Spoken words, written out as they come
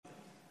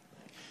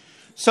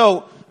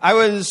So I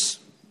was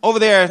over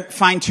there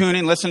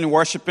fine-tuning, listening,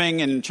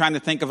 worshiping, and trying to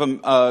think of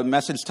a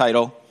message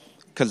title,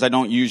 because I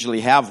don't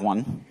usually have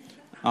one.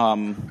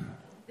 And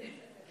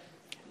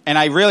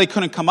I really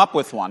couldn't come up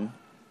with one.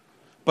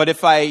 But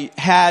if I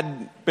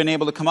had been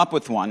able to come up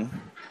with one,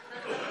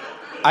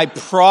 I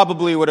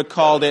probably would have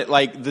called it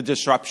like The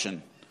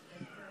Disruption.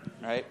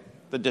 Right?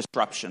 The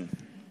Disruption.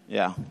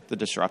 Yeah, The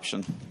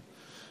Disruption.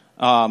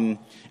 And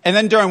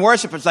then during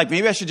worship, it's like,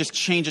 maybe I should just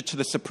change it to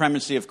The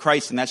Supremacy of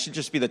Christ, and that should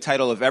just be the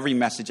title of every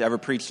message ever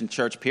preached in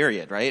church,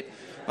 period, right?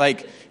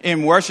 Like,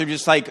 in worship,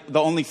 just like,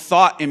 the only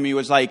thought in me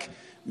was like,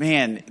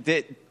 man,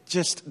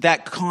 just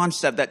that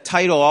concept, that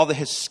title, all the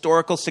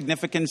historical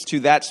significance to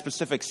that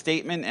specific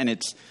statement and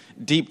its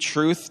deep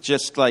truth,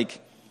 just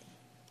like,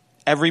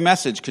 every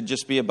message could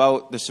just be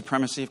about the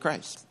supremacy of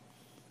Christ.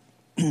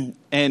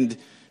 And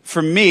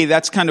for me,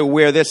 that's kind of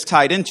where this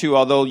tied into,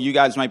 although you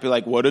guys might be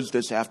like, what does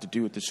this have to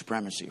do with the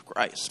supremacy of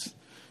Christ?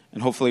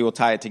 And hopefully we'll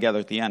tie it together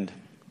at the end.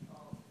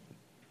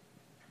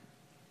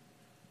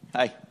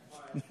 Hi.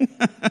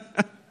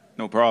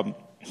 No problem.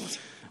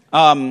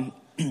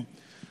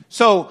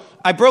 So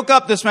I broke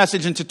up this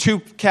message into two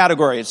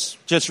categories,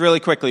 just really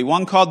quickly.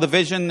 One called the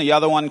vision, the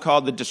other one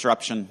called the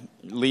disruption,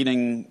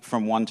 leading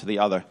from one to the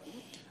other.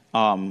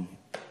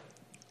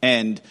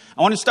 And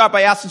I want to start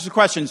by asking some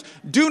questions.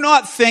 Do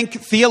not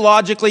think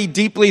theologically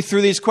deeply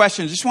through these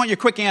questions. Just want your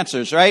quick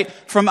answers, right?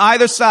 From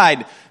either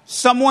side.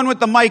 Someone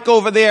with the mic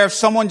over there, if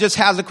someone just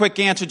has a quick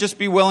answer, just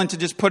be willing to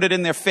just put it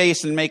in their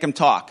face and make them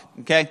talk,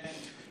 okay?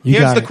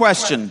 Here's the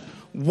question.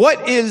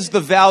 What is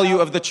the value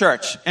of the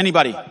church?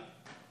 Anybody?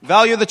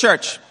 Value of the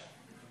church?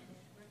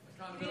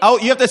 Oh,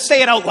 you have to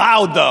say it out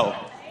loud, though.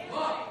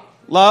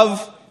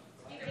 Love.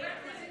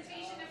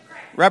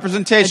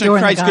 Representation of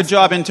Christ. Good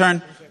job,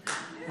 intern.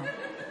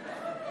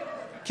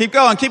 Keep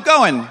going, keep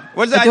going.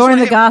 What is that? Adorn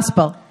the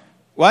gospel.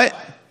 What?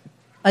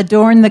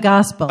 Adorn the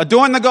gospel.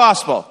 Adorn the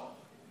gospel.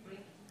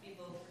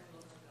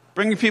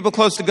 Bring people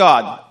close to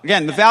God.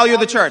 Again, the value of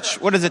the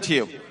church. What is it to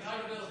you?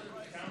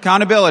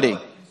 Accountability.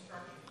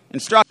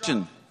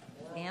 Instruction.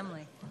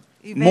 Family.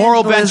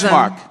 Moral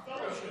benchmark.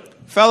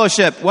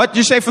 Fellowship. What did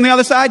you say from the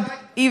other side?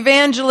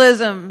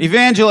 Evangelism.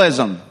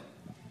 Evangelism.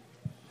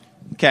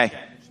 Okay.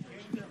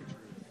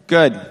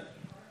 Good.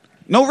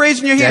 No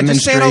raising your hand.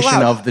 Just say it out loud.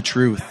 Demonstration of the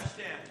truth.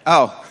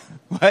 Oh,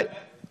 what?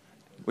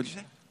 What'd you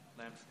say?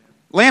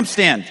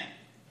 Lampstand.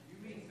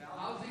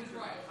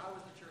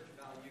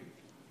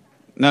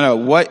 No.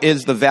 What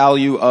is the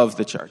value of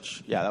the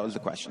church? Yeah, that was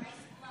the question.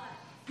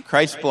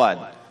 Christ's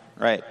blood.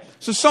 Right.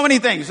 So many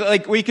things.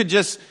 Like, we could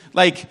just,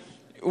 like,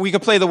 we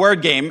could play the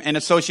word game and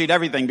associate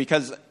everything,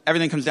 because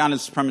everything comes down to the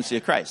supremacy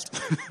of Christ.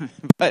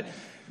 But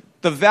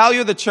the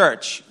value of the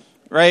church,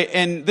 right?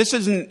 And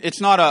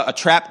it's not a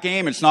trap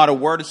game. It's not a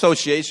word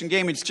association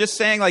game. It's just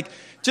saying, like,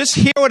 just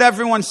hear what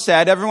everyone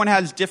said. Everyone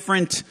has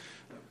different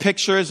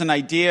pictures and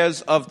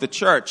ideas of the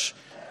church.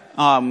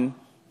 And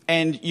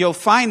you'll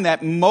find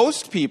that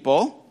most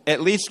people, at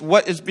least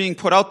what is being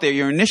put out there,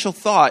 your initial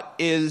thought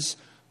is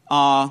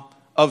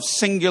of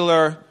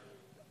singular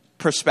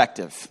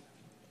perspective.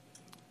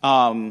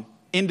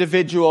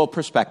 Individual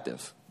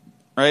perspective.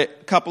 Right?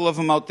 A couple of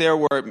them out there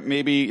were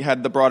maybe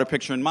had the broader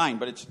picture in mind,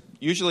 but it's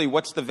usually,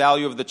 what's the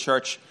value of the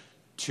church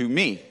to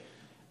me?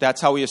 That's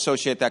how we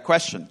associate that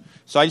question.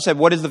 So I just said,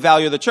 what is the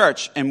value of the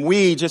church? And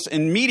we just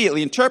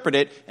immediately interpret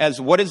it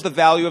as, what is the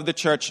value of the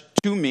church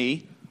to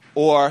me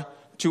or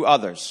to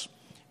others?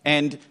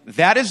 And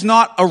that is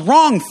not a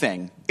wrong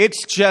thing.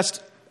 It's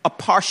just a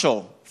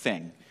partial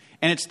thing.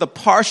 And it's the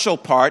partial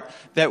part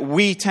that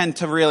we tend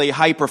to really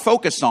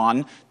hyper-focus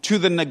on, to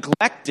the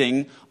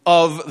neglecting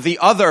of the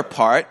other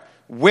part,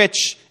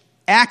 which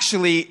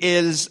actually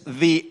is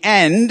the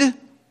end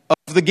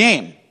of the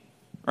game.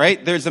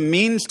 Right? There's a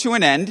means to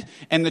an end,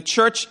 and the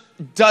church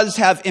does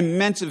have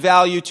immense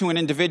value to an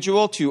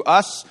individual, to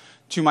us,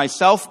 to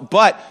myself,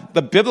 but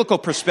the biblical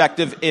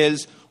perspective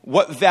is,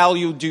 what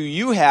value do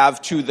you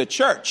have to the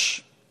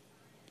church?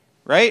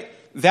 Right?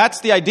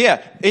 That's the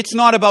idea. It's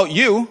not about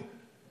you.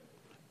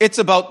 It's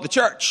about the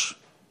church.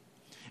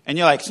 And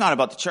you're like, it's not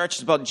about the church,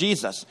 it's about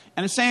Jesus.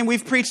 And it's saying,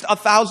 we've preached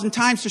 1,000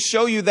 times to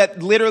show you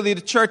that literally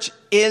the church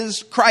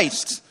is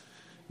Christ.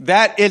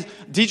 That is,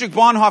 Dietrich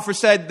Bonhoeffer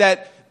said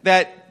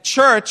that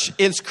church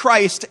is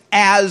Christ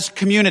as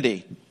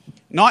community.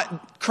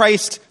 Not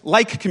Christ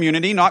like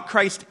community, not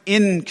Christ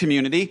in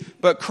community,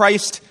 but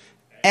Christ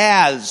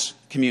as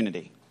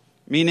community.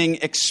 Meaning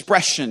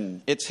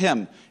expression. It's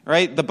Him,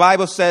 right? The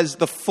Bible says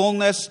the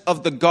fullness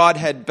of the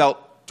Godhead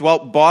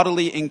dwelt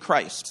bodily in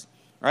Christ,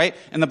 right?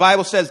 And the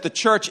Bible says the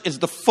church is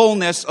the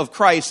fullness of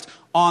Christ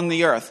on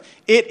the earth.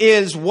 It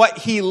is what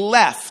He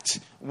left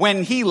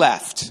when He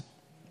left,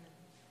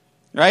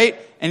 right?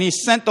 And He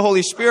sent the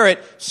Holy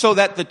Spirit so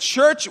that the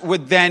church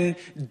would then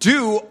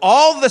do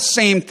all the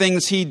same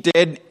things He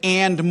did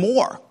and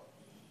more.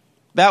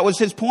 That was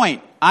His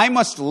point. I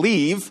must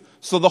leave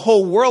so the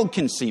whole world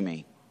can see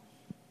me.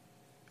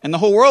 And the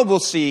whole world will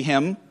see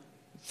Him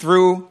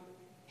through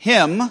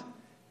Him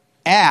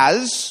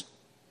as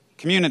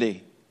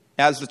community,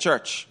 as the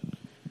church.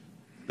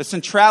 The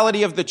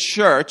centrality of the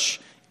church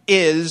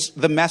is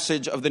the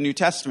message of the New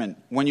Testament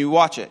when you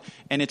watch it.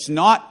 And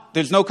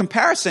there's no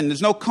comparison,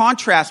 there's no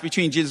contrast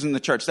between Jesus and the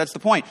church. That's the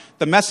point.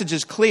 The message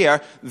is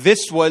clear.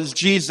 This was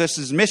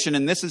Jesus' mission,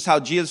 and this is how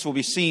Jesus will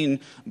be seen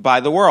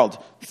by the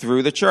world,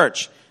 through the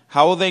church.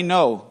 How will they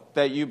know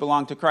that you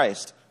belong to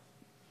Christ?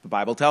 The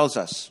Bible tells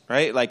us,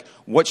 right? Like,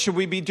 what should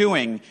we be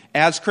doing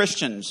as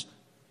Christians?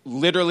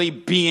 Literally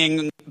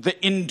being the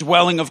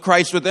indwelling of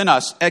Christ within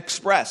us,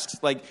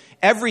 expressed. Like,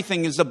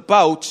 everything is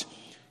about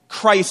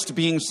Christ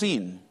being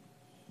seen.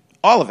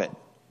 All of it.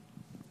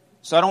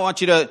 So I don't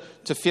want you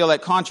to feel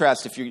that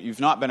contrast if you've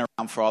not been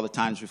around for all the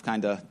times we've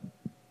kind of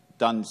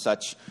done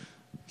such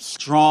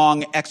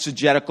strong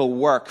exegetical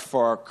work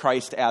for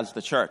Christ as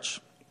the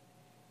church.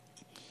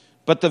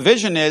 But the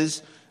vision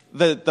is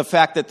the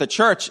fact that the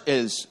church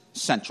is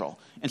central.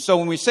 And so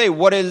when we say,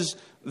 what is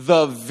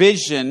the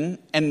vision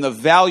and the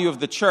value of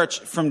the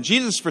church from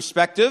Jesus'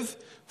 perspective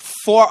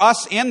for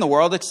us and the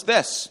world, it's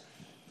this.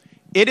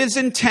 It is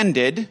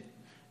intended,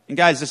 and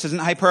guys, this isn't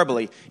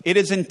hyperbole, it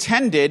is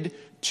intended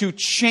to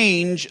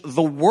change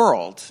the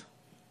world.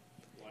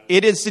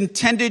 It is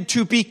intended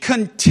to be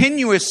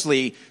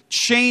continuously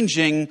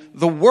changing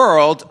the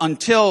world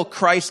until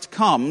Christ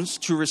comes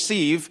to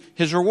receive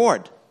his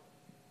reward.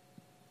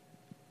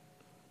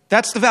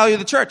 That's the value of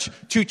the church,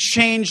 to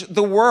change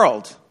the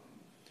world.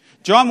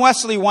 John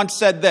Wesley once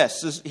said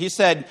this. He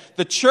said,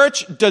 the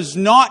church does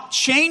not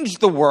change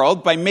the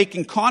world by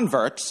making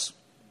converts,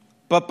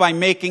 but by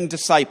making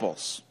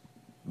disciples.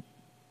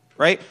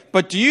 Right?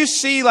 But do you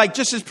see, like,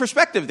 just his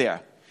perspective there?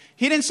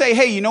 He didn't say,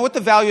 hey, you know what the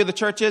value of the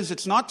church is?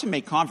 It's not to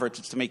make converts,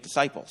 it's to make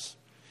disciples.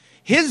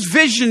 His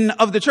vision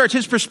of the church,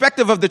 his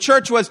perspective of the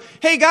church was,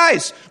 hey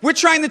guys, we're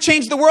trying to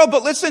change the world,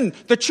 but listen,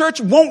 the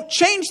church won't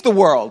change the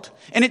world.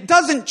 And it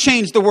doesn't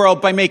change the world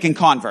by making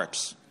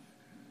converts.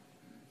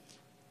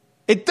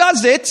 It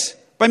does it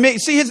by making,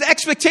 see, his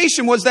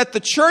expectation was that the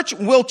church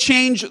will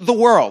change the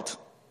world.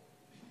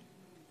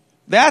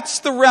 That's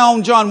the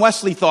realm John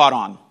Wesley thought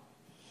on.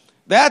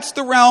 That's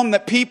the realm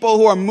that people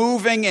who are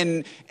moving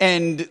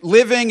and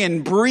living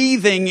and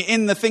breathing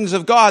in the things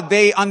of God,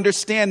 they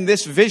understand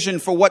this vision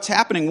for what's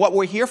happening, what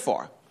we're here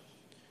for.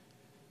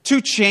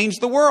 To change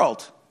the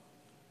world.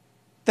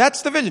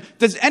 That's the vision.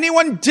 Does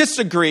anyone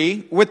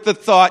disagree with the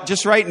thought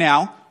just right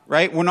now?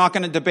 Right? We're not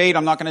going to debate.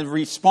 I'm not going to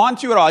respond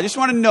to it all. I just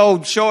want to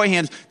know, show of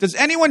hands, does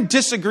anyone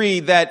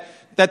disagree that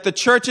the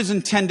church is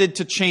intended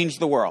to change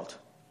the world?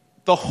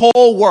 The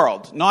whole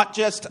world. Not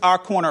just our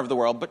corner of the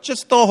world, but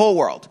just the whole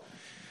world.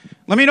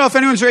 Let me know if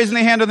anyone's raising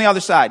their hand on the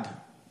other side.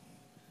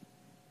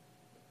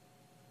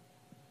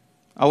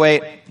 Oh,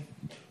 wait.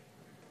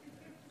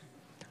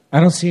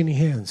 I don't see any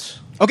hands.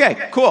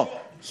 Okay, cool.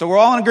 So we're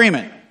all in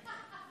agreement,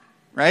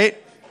 right?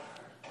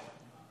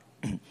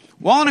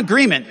 We're all in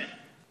agreement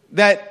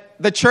that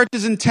the church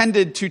is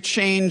intended to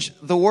change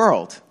the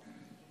world.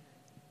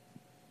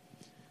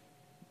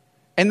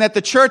 And that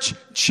the church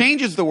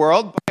changes the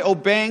world by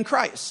obeying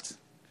Christ.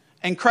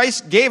 And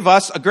Christ gave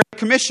us a great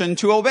commission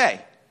to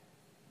obey.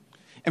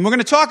 And we're going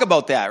to talk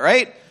about that,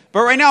 right?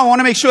 But right now I want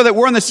to make sure that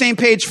we're on the same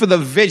page for the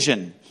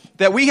vision.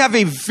 That we have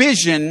a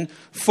vision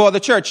for the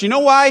church. You know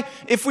why?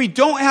 If we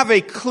don't have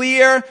a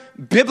clear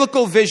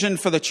biblical vision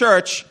for the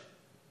church,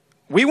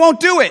 we won't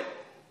do it.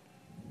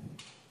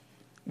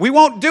 We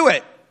won't do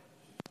it.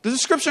 There's a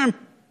scripture in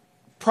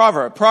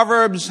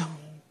Proverbs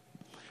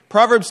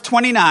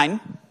 29.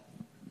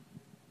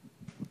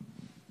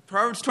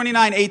 Proverbs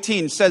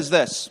 29:18 says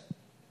this.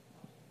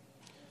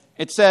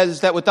 It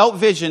says that without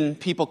vision,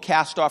 people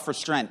cast off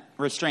restraint,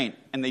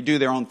 and they do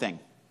their own thing.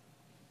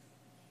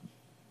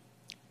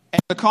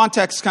 And the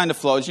context kind of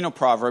flows. You know,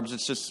 Proverbs,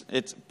 it's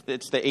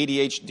the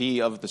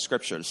ADHD of the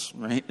scriptures,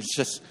 right? It's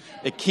just,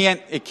 it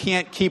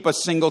can't keep a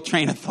single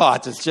train of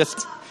thought. It's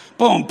just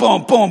boom,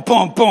 boom, boom,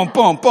 boom, boom,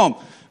 boom, boom.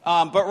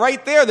 But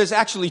right there's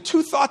actually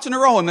two thoughts in a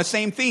row in the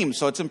same theme,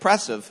 so it's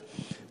impressive.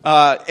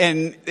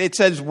 And it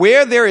says,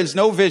 where there is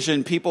no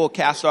vision, people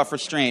cast off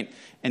restraint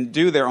and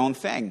do their own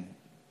thing.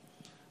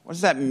 What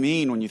does that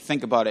mean when you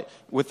think about it?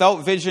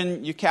 Without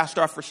vision, you cast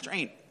off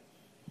restraint.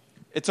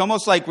 It's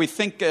almost like we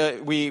think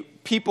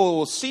people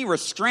will see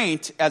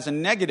restraint as a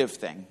negative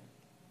thing.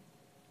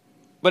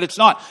 But it's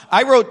not.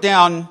 I wrote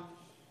down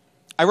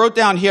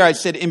here, I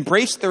said,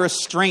 embrace the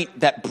restraint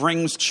that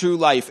brings true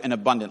life and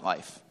abundant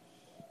life.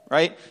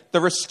 Right?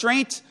 The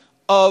restraint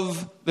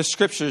of the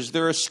scriptures,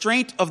 the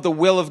restraint of the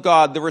will of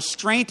God, the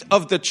restraint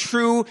of the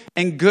true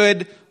and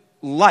good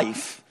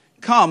life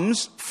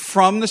comes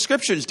from the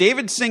scriptures.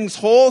 David sings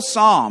whole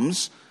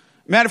psalms.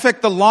 Matter of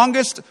fact, the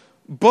longest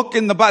book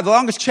in the Bible, the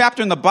longest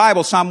chapter in the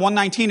Bible, Psalm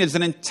 119, is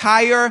an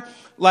entire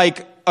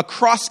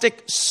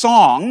acrostic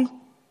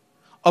song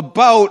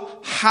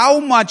about how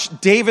much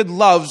David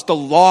loves the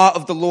law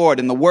of the Lord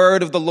and the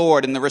word of the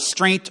Lord and the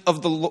restraint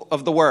of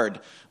the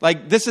word.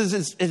 Like, this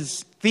is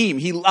his theme.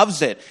 He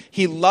loves it.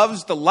 He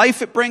loves the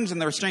life it brings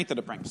and the restraint that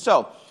it brings.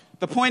 So,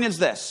 the point is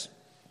this.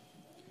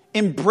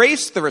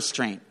 Embrace the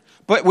restraint.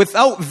 But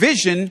without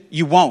vision,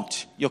 you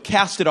won't. You'll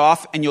cast it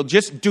off and you'll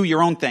just do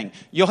your own thing.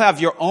 You'll have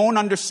your own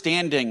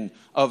understanding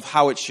of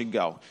how it should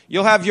go.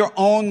 You'll have your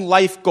own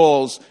life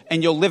goals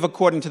and you'll live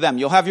according to them.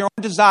 You'll have your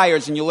own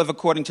desires and you'll live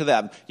according to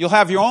them. You'll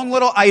have your own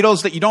little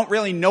idols that you don't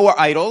really know are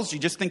idols. You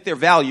just think they're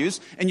values,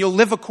 and you'll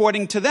live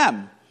according to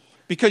them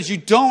because you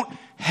don't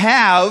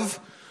have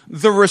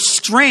the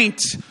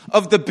restraint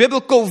of the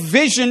biblical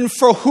vision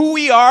for who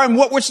we are and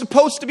what we're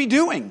supposed to be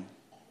doing.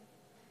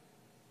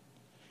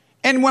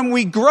 And when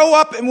we grow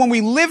up and when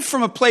we live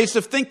from a place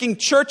of thinking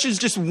church is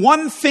just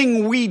one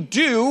thing we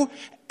do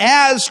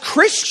as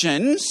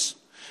Christians,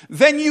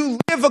 then you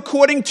live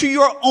according to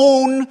your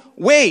own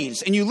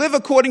ways and you live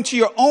according to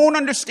your own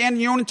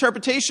understanding, your own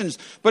interpretations.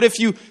 But if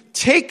you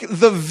take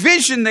the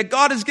vision that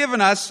God has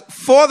given us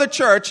for the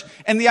church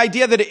and the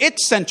idea that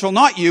it's central,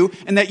 not you,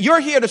 and that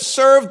you're here to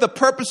serve the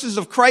purposes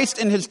of Christ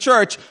and his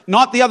church,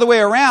 not the other way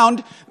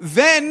around,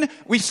 then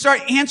we start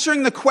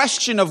answering the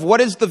question of what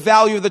is the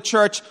value of the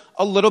church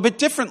a little bit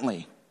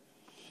differently.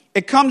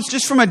 It comes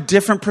just from a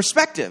different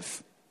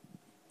perspective.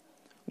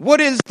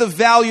 What is the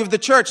value of the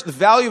church? The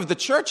value of the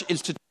church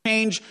is to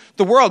change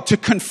the world, to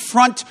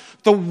confront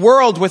the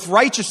world with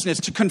righteousness,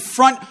 to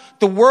confront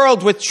the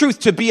world with truth,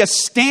 to be a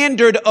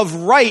standard of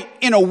right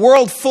in a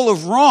world full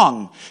of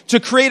wrong, to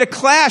create a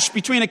clash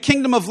between a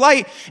kingdom of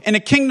light and a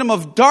kingdom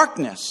of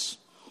darkness.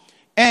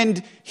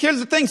 And here's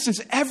the thing,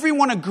 since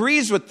everyone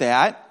agrees with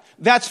that,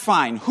 that's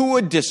fine. Who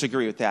would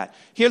disagree with that?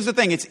 Here's the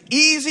thing, it's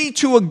easy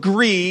to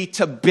agree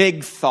to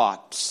big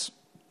thoughts.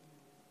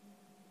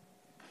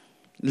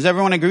 Does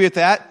everyone agree with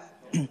that?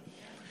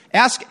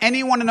 Ask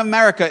anyone in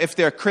America if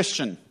they're a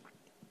Christian.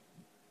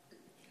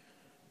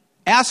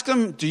 Ask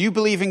them, do you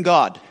believe in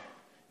God?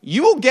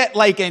 You will get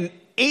like an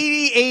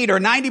 88 or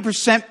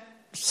 90%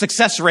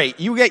 success rate.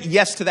 You get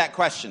yes to that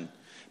question.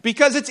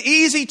 Because it's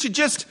easy to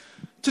just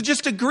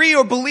agree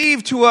or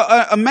believe to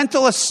a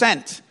mental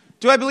assent.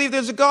 Do I believe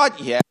there's a God?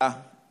 Yeah.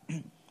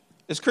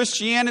 Is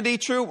Christianity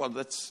true?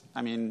 Well,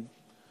 I'm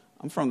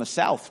from the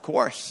South, of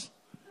course.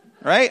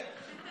 Right?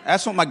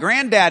 That's what my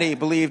granddaddy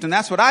believed, and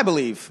that's what I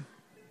believe.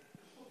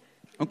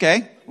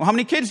 Okay. Well, how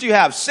many kids do you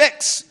have?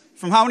 6.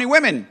 From how many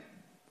women?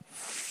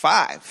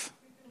 5.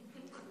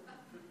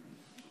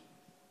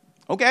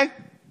 Okay.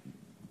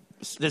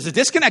 There's a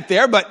disconnect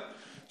there, but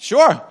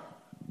sure.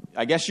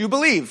 I guess you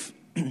believe.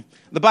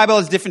 The Bible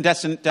has a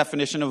different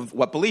definition of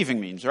what believing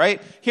means, right?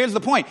 Here's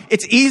the point.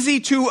 It's easy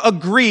to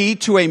agree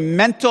to a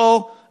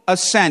mental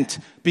assent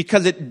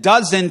because it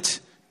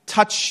doesn't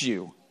touch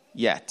you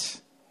yet.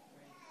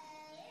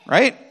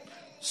 Right?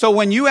 So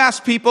when you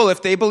ask people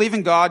if they believe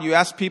in God, you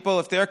ask people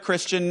if they're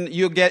Christian,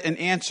 you'll get an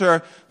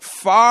answer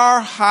far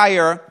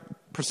higher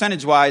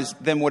percentage-wise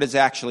than what is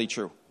actually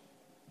true.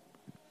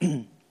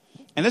 And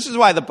this is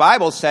why the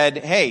Bible said,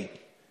 hey,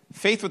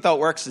 faith without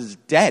works is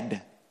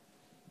dead.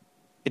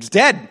 It's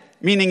dead,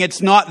 meaning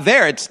it's not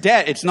there. It's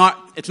dead. It's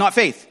not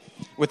faith.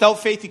 Without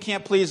faith, you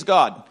can't please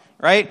God,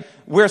 right?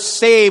 We're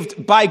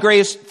saved by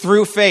grace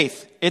through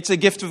faith. It's a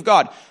gift of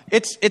God.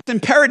 It's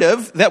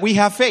imperative that we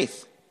have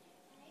faith.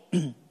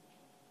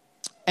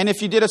 And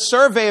if you did a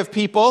survey of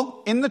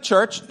people in the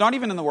church, not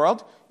even in the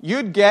world,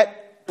 you'd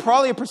get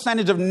probably a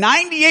percentage of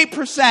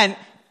 98%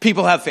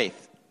 people have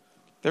faith.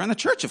 They're in the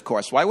church, of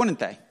course. Why wouldn't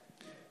they?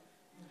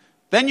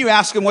 Then you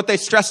ask them what they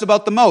stress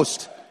about the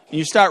most. And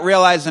you start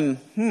realizing,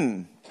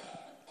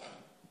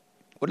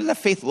 what does that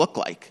faith look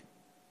like?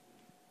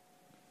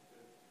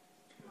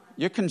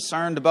 You're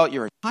concerned about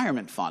your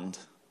retirement fund.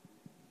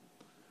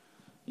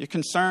 You're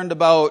concerned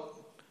about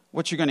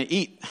what you're going to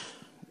eat,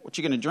 what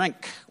you're going to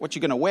drink, what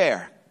you're going to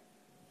wear,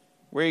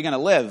 where you're going to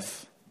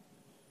live.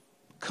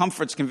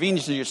 Comforts,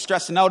 conveniences, you're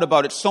stressing out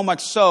about it so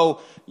much so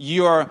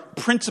your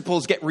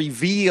principles get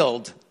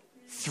revealed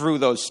through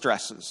those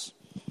stresses.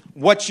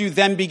 What you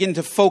then begin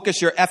to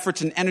focus your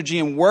efforts and energy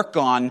and work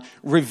on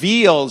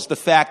reveals the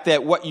fact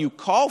that what you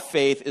call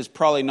faith is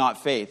probably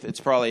not faith. It's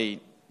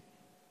probably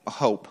a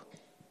hope.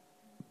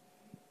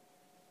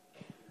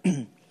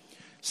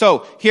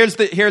 So here's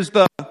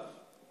the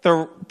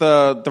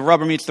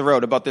rubber meets the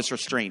road about this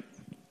restraint.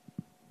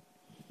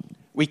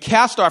 We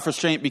cast off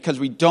restraint because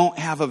we don't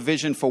have a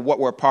vision for what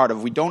we're a part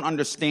of. We don't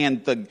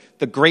understand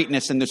the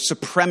greatness and the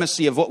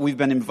supremacy of what we've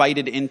been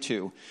invited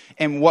into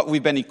and what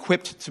we've been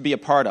equipped to be a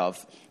part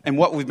of and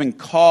what we've been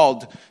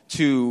called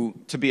to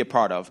be a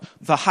part of.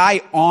 The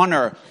high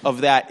honor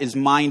of that is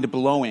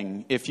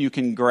mind-blowing if you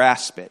can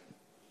grasp it.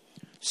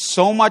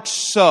 So much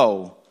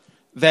so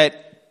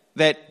that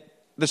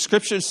the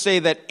scriptures say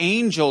that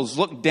angels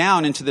look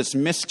down into this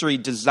mystery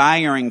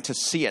desiring to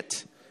see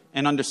it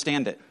and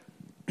understand it.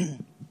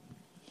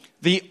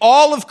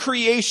 All of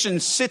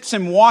creation sits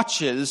and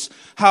watches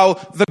how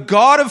the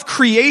God of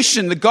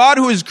creation, the God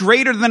who is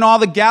greater than all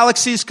the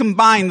galaxies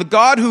combined, the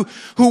God who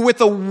with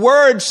a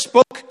word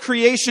spoke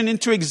creation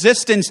into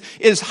existence,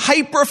 is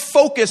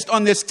hyper-focused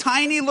on this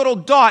tiny little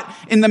dot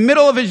in the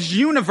middle of his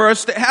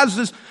universe that has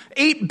this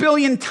 8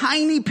 billion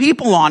tiny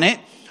people on it,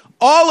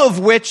 all of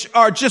which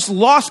are just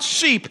lost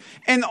sheep.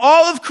 And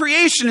all of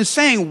creation is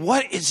saying,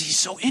 what is he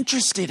so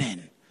interested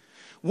in?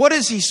 What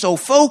is he so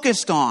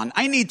focused on?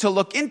 I need to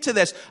look into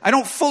this. I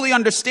don't fully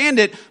understand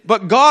it,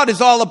 but God is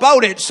all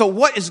about it. So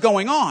what is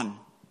going on?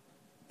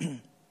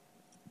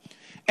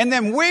 And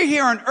then we're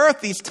here on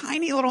earth, these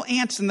tiny little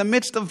ants in the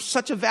midst of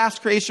such a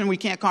vast creation, we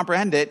can't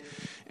comprehend it.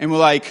 And we're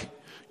like,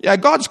 yeah,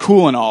 God's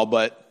cool and all,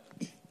 but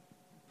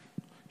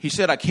he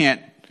said I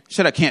can't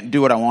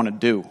do what I want to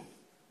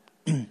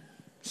do.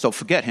 So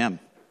forget him.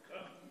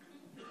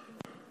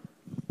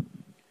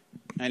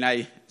 And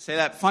I say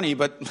that funny,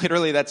 but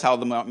literally that's how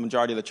the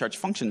majority of the church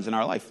functions in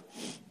our life.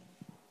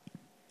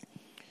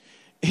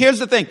 Here's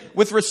the thing.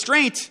 With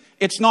restraint,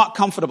 it's not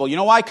comfortable. You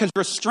know why? Because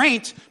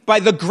restraint, by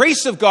the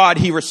grace of God,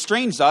 he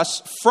restrains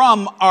us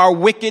from our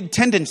wicked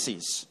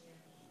tendencies.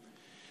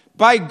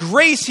 By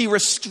grace, he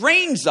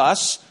restrains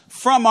us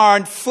from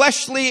our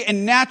fleshly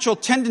and natural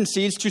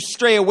tendencies to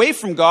stray away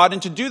from God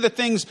and to do the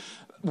things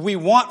we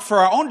want for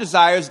our own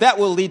desires that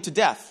will lead to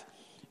death.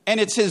 And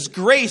it's his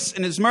grace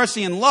and his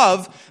mercy and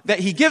love that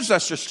he gives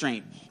us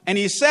restraint. And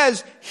he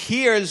says,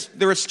 here's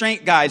the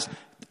restraint, guys.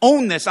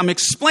 Own this. I'm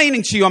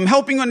explaining to you. I'm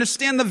helping you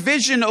understand the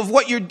vision of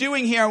what you're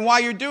doing here and why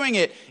you're doing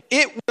it.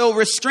 It will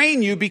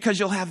restrain you because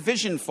you'll have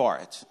vision for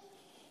it.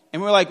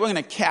 And we're like, we're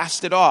going to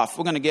cast it off.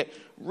 We're going to get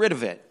rid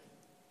of it.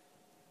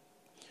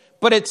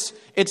 But it's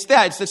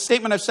that. It's the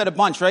statement I've said a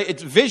bunch, right?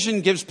 It's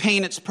vision gives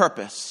pain its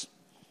purpose.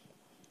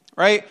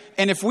 Right?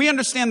 And if we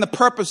understand the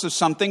purpose of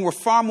something, we're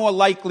far more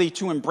likely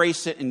to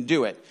embrace it and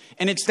do it.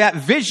 And it's that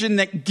vision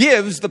that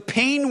gives the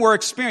pain we're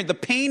experiencing, the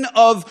pain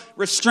of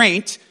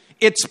restraint,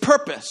 its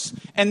purpose.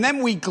 And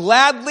then we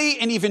gladly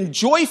and even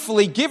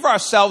joyfully give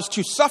ourselves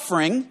to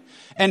suffering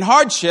and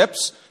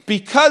hardships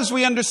because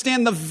we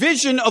understand the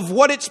vision of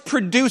what it's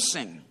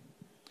producing.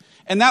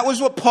 And that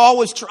was what Paul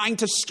was trying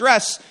to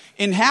stress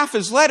in half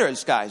his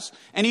letters, guys.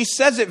 And he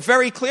says it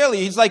very clearly.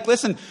 He's like,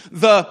 listen,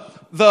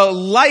 the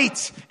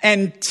light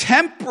and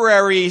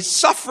temporary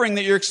suffering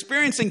that you're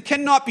experiencing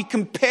cannot be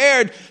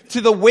compared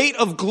to the weight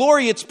of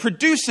glory it's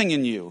producing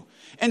in you.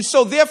 And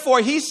so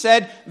therefore, he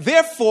said,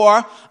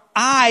 therefore,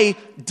 I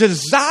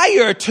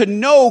desire to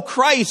know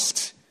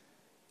Christ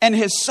and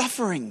his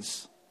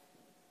sufferings.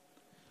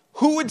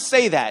 Who would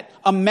say that?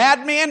 A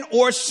madman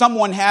or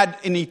someone had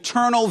an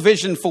eternal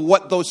vision for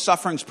what those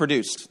sufferings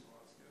produced?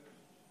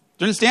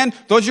 Do you understand?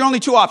 Those are your only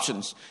two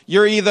options.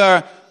 You're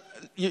either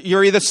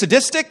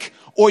sadistic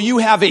or you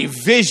have a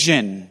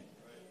vision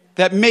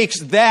that makes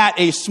that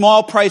a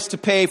small price to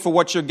pay for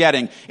what you're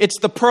getting. It's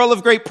the pearl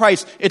of great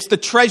price. It's the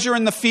treasure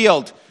in the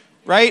field,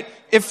 right?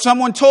 If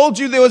someone told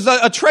you there was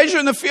a treasure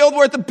in the field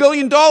worth $1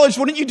 billion,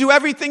 wouldn't you do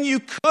everything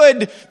you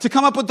could to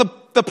come up with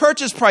the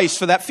purchase price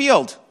for that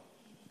field?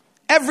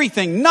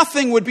 Everything.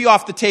 Nothing would be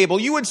off the table.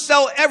 You would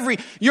sell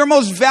your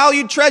most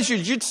valued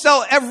treasures. You'd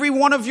sell every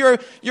one of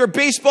your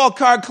baseball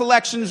card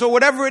collections or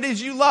whatever it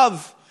is you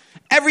love.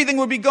 Everything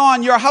would be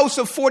gone. Your house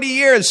of 40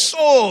 years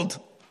sold.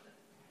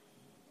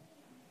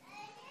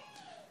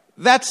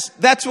 That's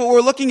what we're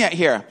looking at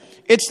here.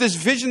 It's this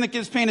vision that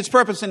gives pain its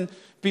purpose. And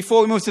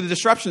before we move to the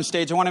disruption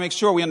stage, I want to make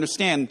sure we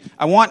understand.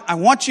 I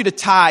want you to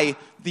tie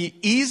the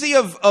easy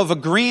of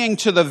agreeing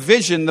to the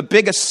vision, the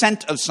big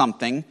ascent of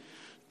something,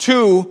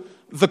 to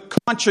the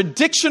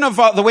contradiction of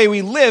the way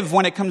we live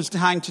when it comes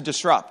time to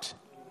disrupt.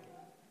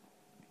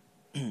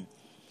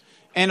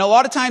 And a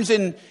lot of times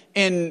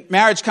in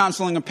marriage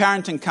counseling and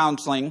parenting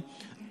counseling,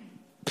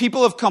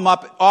 people have come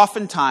up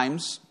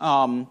oftentimes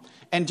and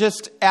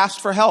just asked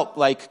for help,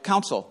 like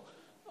counsel,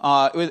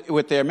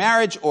 with their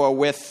marriage or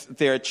with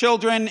their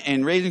children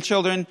and raising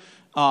children.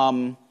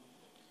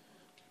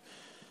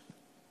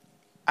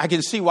 I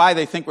can see why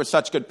they think we're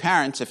such good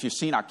parents. If you've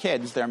seen our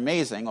kids, they're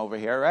amazing over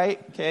here,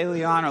 right? Okay,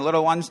 Leon, our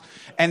little ones.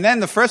 And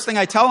then the first thing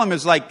I tell them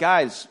is like,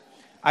 guys,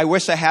 I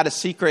wish I had a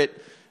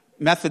secret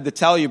method to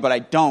tell you, but I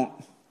don't.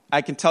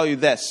 I can tell you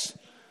this.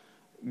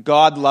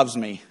 God loves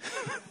me.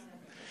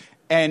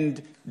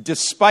 And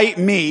despite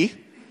me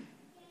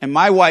and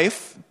my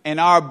wife and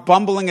our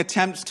bumbling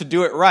attempts to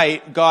do it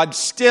right, God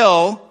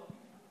still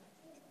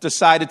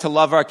decided to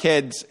love our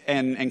kids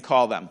and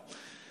call them.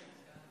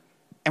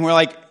 And we're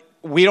like,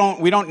 we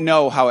don't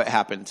know how it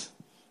happened,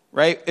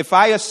 right? If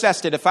I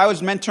assessed it, if I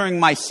was mentoring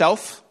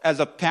myself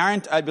as a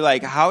parent, I'd be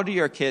like, how do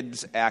your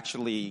kids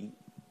actually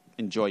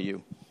enjoy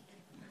you?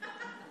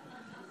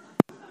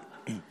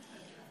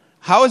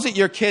 How is it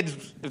your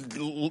kids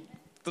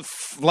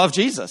love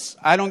Jesus?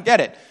 I don't get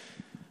it.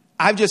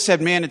 I've just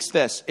said, man, it's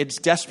this. It's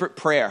desperate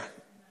prayer.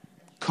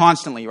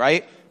 Constantly,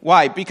 right?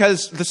 Why?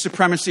 Because the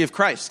supremacy of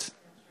Christ.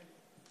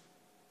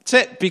 That's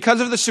it.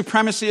 Because of the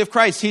supremacy of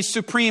Christ. He's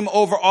supreme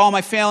over all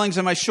my failings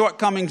and my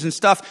shortcomings and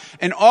stuff.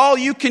 And all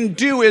you can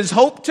do is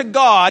hope to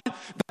God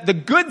that the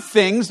good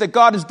things that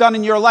God has done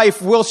in your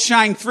life will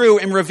shine through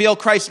and reveal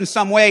Christ in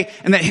some way,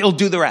 and that he'll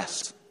do the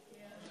rest.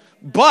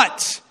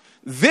 But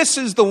this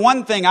is the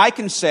one thing I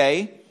can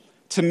say,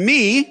 to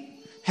me,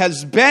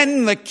 has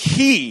been the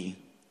key.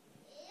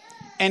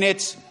 And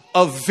it's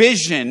a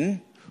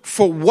vision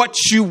for what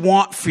you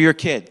want for your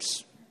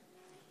kids.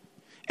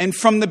 And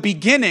from the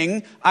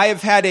beginning, I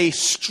have had a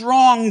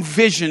strong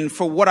vision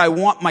for what I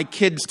want my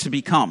kids to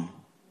become.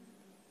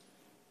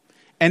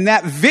 And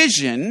that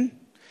vision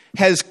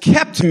has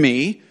kept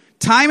me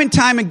time and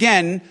time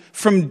again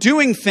from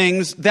doing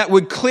things that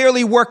would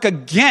clearly work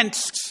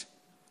against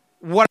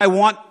what I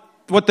want,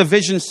 what the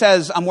vision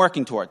says I'm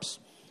working towards.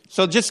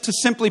 So just to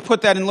simply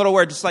put that in little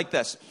words, just like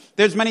this.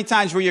 There's many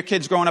times where your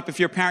kid's growing up, if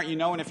you're a parent, you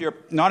know, and if you're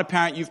not a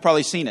parent, you've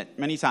probably seen it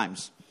many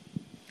times.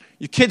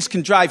 Your kids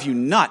can drive you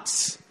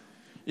nuts.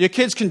 Your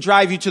kids can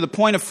drive you to the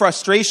point of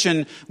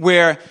frustration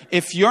where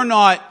if you're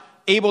not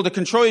able to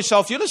control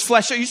yourself, you'll just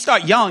flesh out, you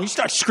start yelling, you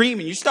start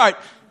screaming, you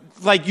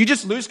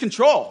just lose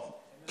control.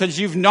 Because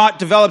you've not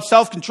developed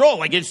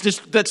self-control.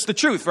 That's the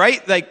truth,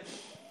 right?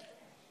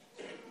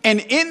 And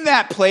in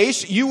that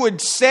place, you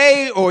would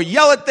say or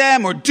yell at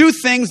them or do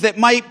things that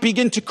might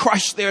begin to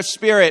crush their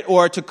spirit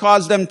or to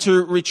cause them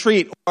to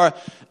retreat or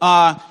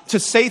to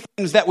say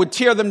things that would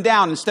tear them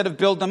down instead of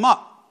build them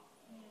up.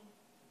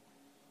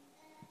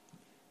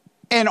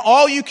 And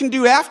all you can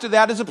do after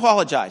that is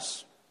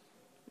apologize,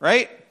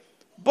 right?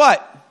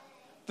 But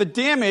the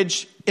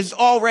damage is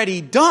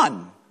already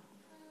done.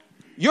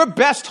 Your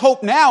best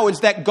hope now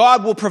is that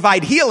God will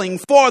provide healing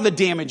for the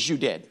damage you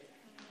did.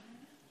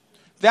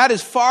 That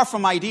is far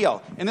from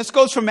ideal. And this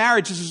goes for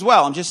marriages as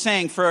well. I'm just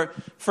saying for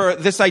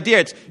this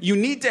idea, you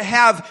need to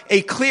have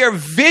a clear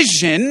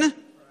vision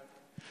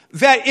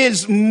that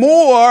is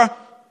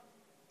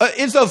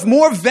of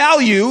more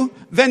value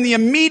than the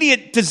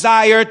immediate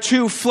desire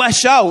to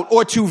flesh out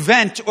or to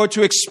vent or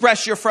to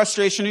express your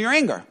frustration or your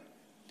anger.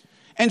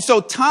 And so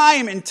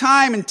time and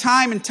time and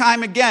time and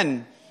time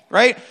again,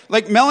 right?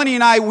 Like Melanie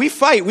and I, we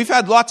fight. We've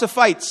had lots of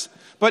fights.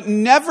 But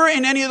never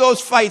in any of those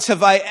fights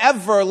have I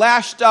ever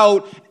lashed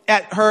out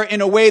at her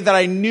in a way that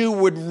I knew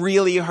would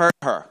really hurt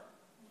her.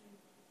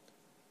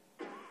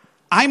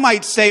 I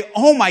might say,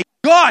 oh my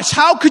gosh,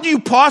 how could you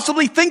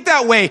possibly think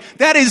that way?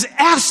 That is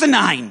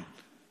asinine.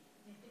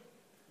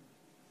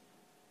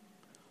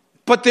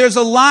 But there's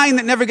a line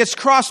that never gets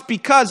crossed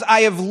because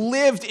I have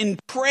lived in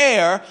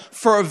prayer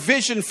for a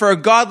vision for a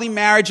godly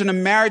marriage and a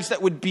marriage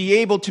that would be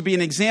able to be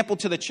an example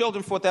to the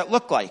children for what that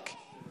looked like.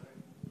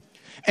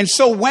 And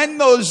so when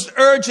those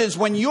urges,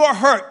 when you're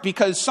hurt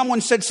because someone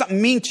said something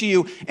mean to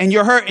you and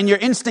you're hurt and your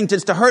instinct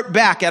is to hurt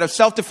back out of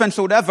self-defense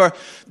or whatever,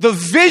 the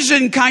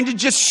vision kind of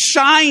just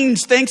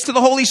shines thanks to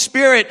the Holy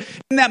Spirit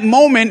in that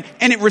moment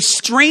and it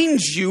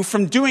restrains you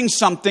from doing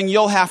something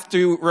you'll have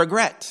to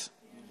regret.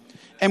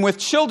 And with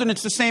children,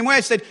 it's the same way. I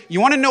said, you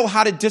want to know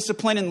how to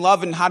discipline and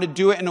love and how to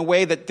do it in a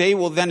way that they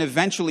will then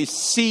eventually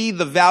see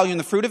the value and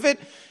the fruit of it?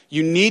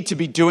 You need to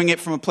be doing it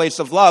from a place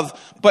of love.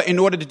 But in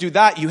order to do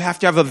that, you have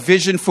to have a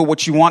vision for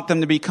what you want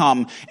them to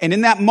become. And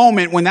in that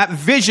moment, when that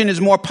vision is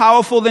more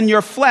powerful than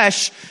your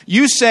flesh,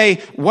 you say,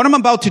 what I'm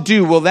about to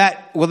do, will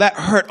that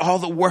hurt all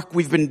the work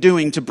we've been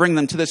doing to bring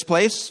them to this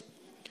place?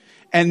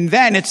 And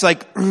then it's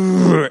like,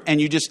 and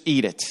you just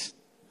eat it.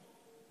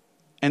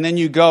 And then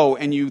you go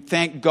and you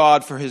thank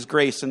God for his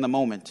grace in the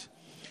moment.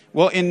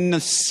 Well, in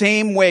the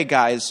same way,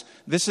 guys,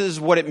 this is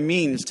what it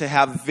means to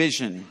have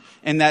vision.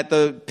 And that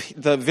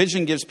the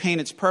vision gives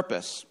pain its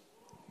purpose.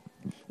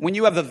 When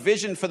you have a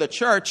vision for the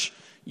church,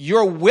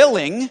 you're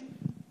willing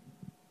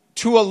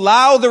to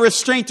allow the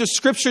restraint of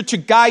Scripture to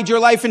guide your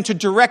life and to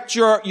direct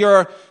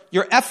your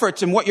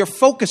efforts and what you're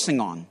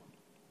focusing on.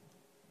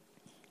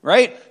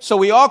 Right? So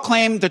we all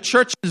claim the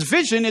church's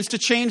vision is to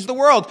change the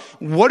world.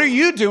 What are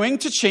you doing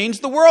to change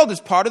the world as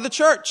part of the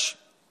church?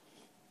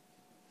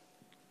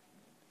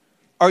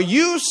 Are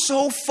you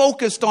so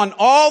focused on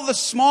all the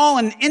small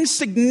and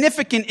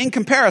insignificant in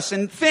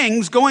comparison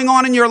things going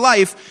on in your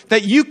life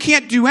that you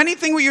can't do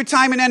anything with your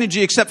time and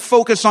energy except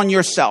focus on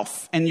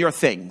yourself and your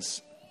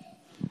things?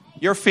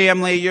 Your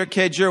family, your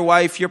kids, your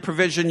wife, your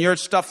provision, your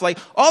stuff, like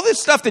all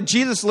this stuff that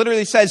Jesus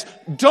literally says,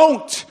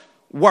 don't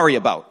worry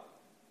about.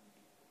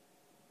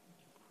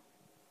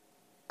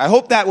 I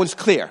hope that was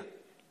clear,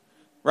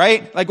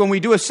 right? Like when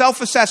we do a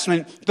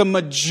self-assessment, the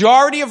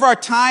majority of our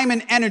time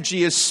and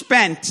energy is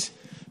spent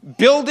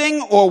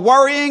building or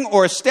worrying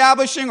or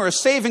establishing or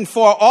saving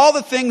for all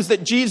the things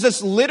that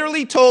Jesus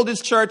literally told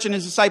his church and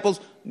his disciples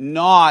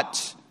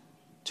not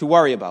to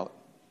worry about.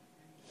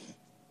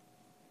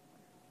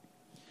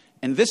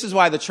 And this is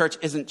why the church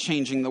isn't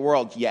changing the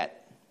world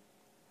yet,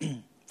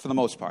 for the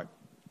most part.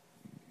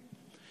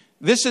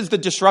 This is the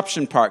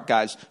disruption part,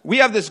 guys. We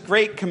have this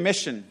great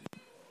commission.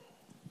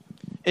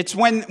 It's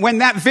when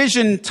that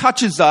vision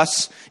touches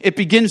us, it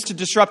begins to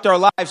disrupt our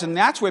lives, and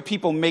that's where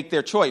people make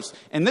their choice.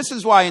 And this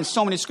is why in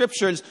so many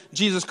scriptures,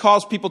 Jesus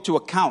calls people to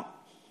account.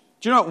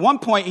 Do you know, at one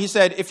point he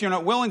said, if you're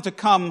not willing to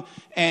come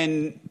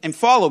and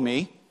follow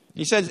me,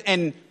 he says,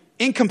 and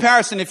in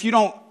comparison, if you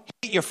don't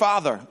hate your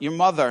father, your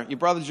mother, your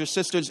brothers, your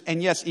sisters,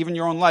 and yes, even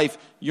your own life,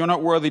 you're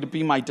not worthy to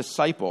be my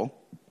disciple.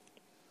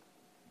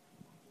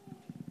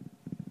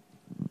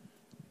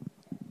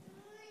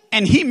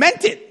 And he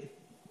meant it.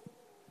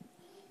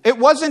 It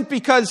wasn't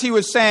because he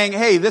was saying,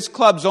 hey, this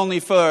club's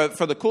only for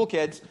the cool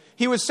kids.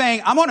 He was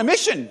saying, I'm on a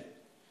mission.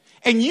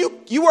 And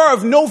you are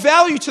of no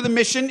value to the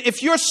mission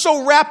if you're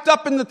so wrapped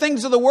up in the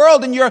things of the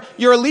world and your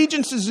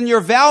allegiances and your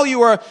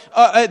value are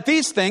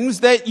these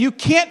things that you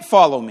can't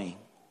follow me.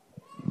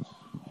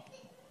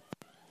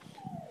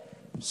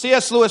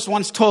 C.S. Lewis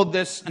once told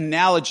this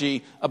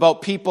analogy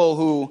about people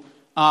who,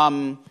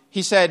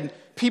 he said,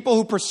 people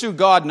who pursue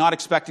God not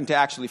expecting to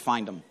actually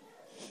find him.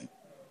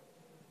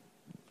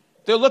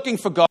 They're looking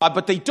for God,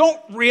 but they don't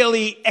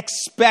really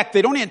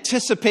they don't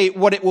anticipate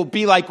what it will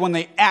be like when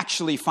they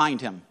actually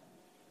find him.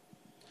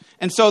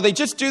 And so they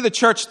just do the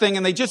church thing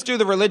and they just do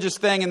the religious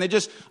thing and they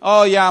just,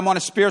 oh yeah, I'm on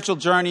a spiritual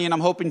journey and I'm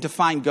hoping to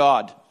find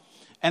God.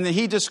 And then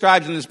he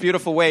describes in this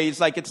beautiful way, it's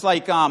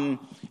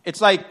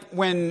like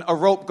when a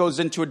rope goes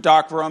into a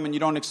dark room and you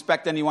don't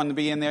expect anyone to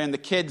be in there. And the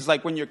kids,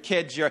 like when you're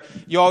kids,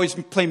 you always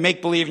play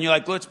make-believe and you're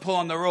like, let's pull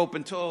on the rope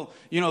until,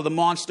 the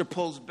monster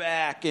pulls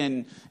back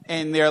and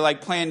they're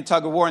like playing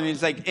tug of war. And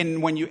it's like,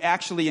 and when you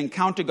actually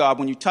encounter God,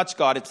 when you touch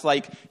God, it's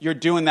like you're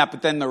doing that,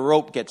 but then the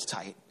rope gets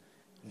tight.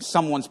 And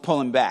someone's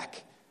pulling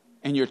back.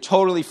 And you're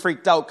totally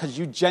freaked out because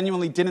you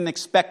genuinely didn't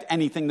expect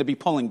anything to be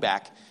pulling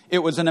back. It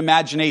was an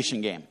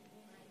imagination game.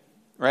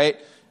 Right?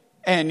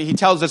 And he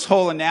tells this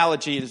whole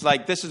analogy. It's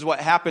like, this is what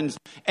happens.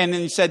 And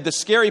then he said, the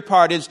scary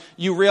part is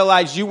you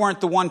realize you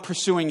weren't the one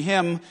pursuing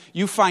him.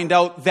 You find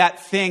out that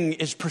thing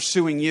is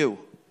pursuing you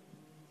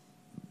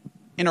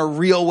in a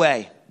real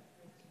way.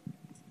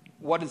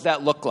 What does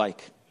that look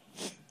like?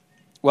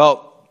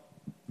 Well,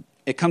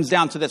 it comes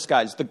down to this,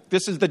 guys.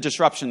 This is the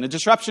disruption. The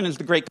disruption is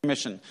the Great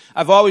Commission.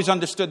 I've always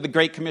understood the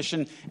Great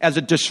Commission as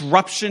a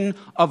disruption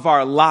of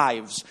our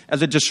lives,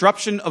 as a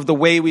disruption of the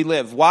way we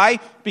live. Why?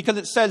 Because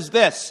it says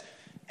this,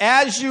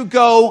 as you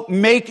go,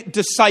 make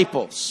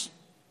disciples.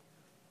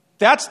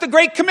 That's the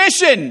Great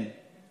Commission.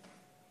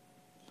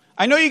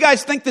 I know you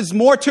guys think there's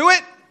more to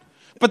it,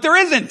 but there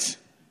isn't.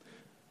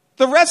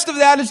 The rest of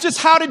that is just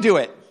how to do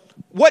it.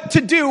 What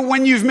to do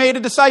when you've made a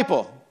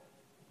disciple.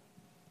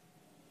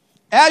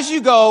 As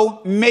you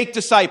go, make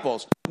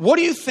disciples. What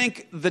do you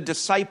think the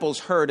disciples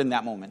heard in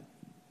that moment?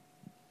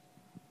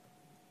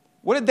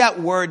 What did that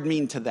word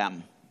mean to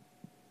them?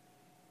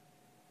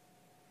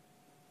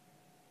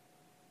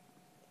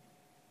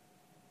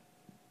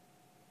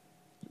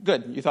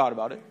 Good, you thought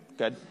about it.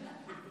 Good.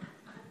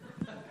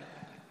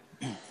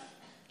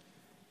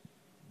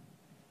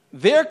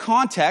 Their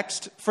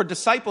context for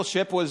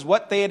discipleship was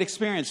what they had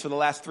experienced for the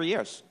last 3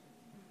 years.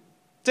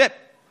 That's it.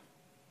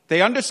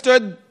 They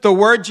understood the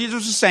word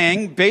Jesus was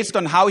saying based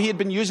on how he had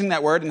been using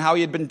that word and how he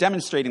had been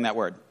demonstrating that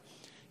word.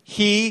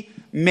 He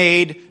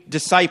made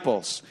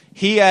disciples.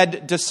 He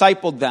had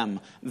discipled them.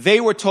 They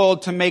were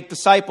told to make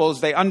disciples.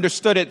 They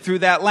understood it through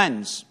that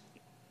lens.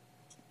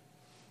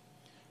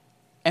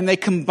 And they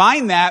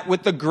combine that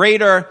with the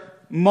greater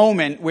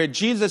moment where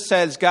Jesus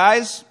says,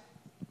 guys,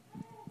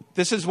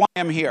 this is why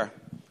I'm here.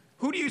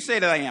 Who do you say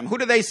that I am? Who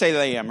do they say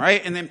that I am,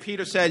 right? And then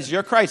Peter says,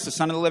 you're Christ, the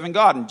Son of the living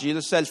God. And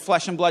Jesus says,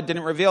 flesh and blood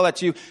didn't reveal that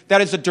to you. That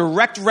is a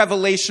direct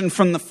revelation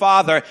from the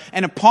Father.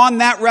 And upon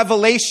that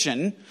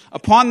revelation,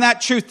 upon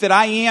that truth that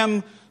I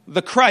am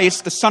the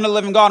Christ, the Son of the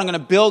living God, I'm going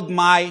to build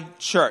my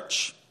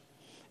church.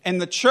 And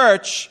the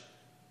church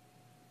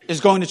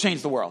is going to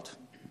change the world,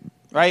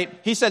 right?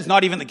 He says,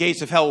 not even the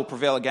gates of hell will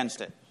prevail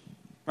against it,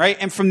 right?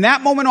 And from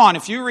that moment on,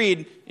 if you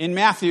read in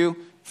Matthew,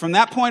 from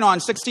that point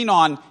on, 16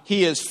 on,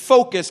 he is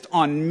focused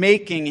on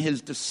making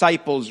his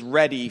disciples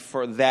ready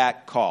for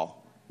that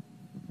call.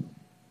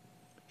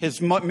 His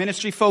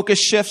ministry focus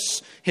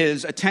shifts,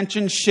 his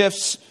attention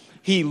shifts.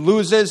 He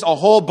loses a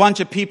whole bunch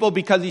of people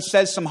because he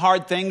says some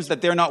hard things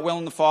that they're not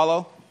willing to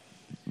follow.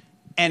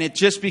 And it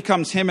just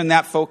becomes him and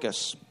that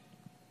focus.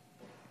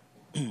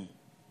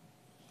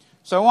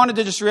 So I wanted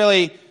to just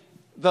really,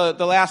 the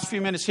last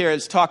few minutes here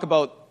is talk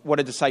about what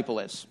a disciple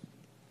is.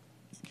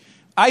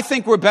 I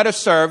think we're better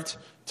served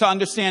to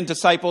understand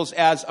disciples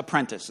as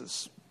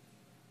apprentices,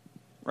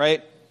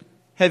 right?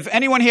 Have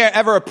anyone here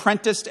ever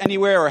apprenticed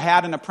anywhere or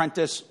had an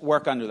apprentice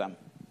work under them?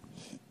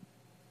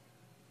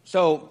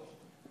 So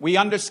we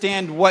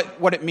understand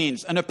what it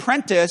means. An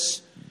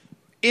apprentice,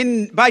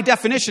 by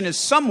definition, is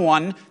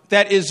someone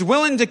that is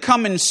willing to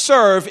come and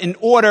serve in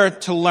order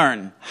to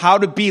learn how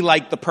to be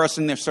like the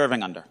person they're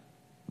serving under.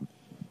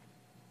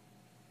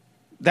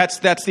 That's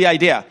the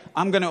idea.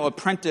 I'm going to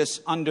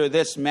apprentice under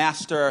this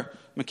master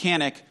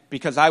mechanic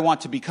because I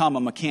want to become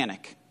a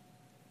mechanic.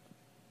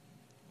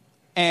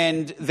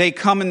 And they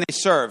come and they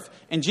serve.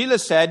 And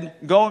Jesus said,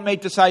 go and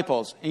make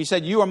disciples. And he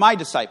said, you are my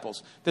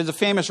disciples. There's a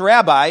famous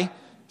rabbi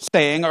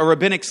saying, a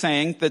rabbinic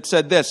saying, that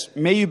said this,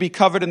 may you be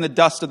covered in the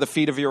dust of the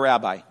feet of your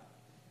rabbi.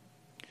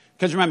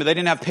 Because remember, they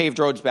didn't have paved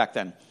roads back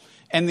then.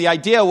 And the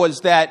idea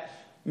was that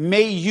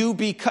may you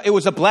be, it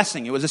was a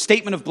blessing. It was a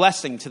statement of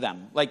blessing to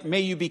them. Like,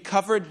 may you be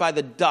covered by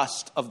the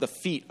dust of the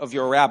feet of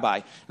your rabbi.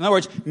 In other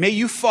words, may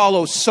you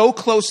follow so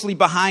closely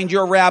behind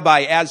your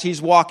rabbi as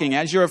he's walking,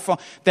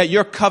 that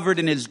you're covered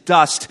in his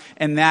dust,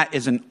 and that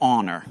is an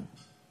honor.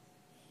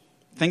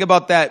 Think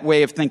about that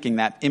way of thinking,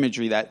 that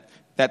imagery,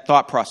 that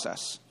thought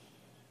process.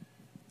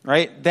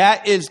 Right?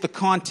 That is the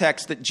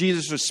context that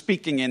Jesus was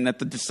speaking in, that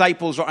the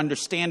disciples were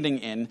understanding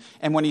in.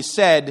 And when he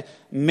said,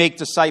 make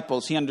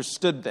disciples, he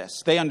understood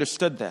this. They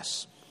understood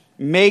this.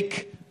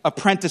 Make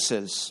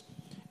apprentices.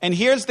 And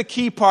here's the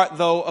key part,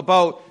 though,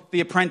 about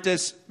the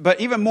apprentice, but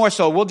even more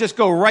so, we'll just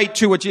go right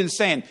to what Jesus is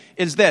saying,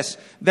 is this,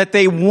 that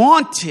they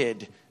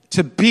wanted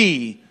to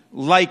be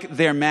like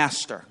their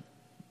master.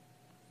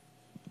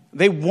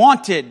 They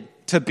wanted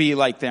to be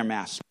like their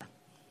master.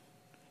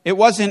 It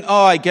wasn't,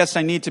 I guess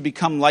I need to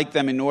become like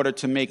them in order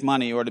to make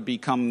money or to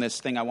become this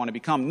thing I want to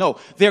become. No,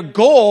 their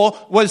goal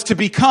was to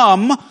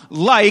become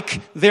like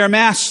their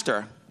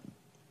master.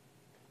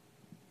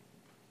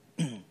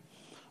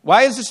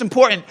 Why is this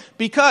important?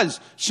 Because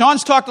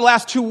Sean's talked the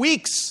last 2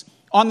 weeks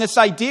on this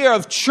idea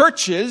of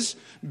churches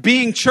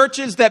being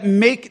churches that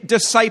make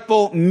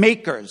disciple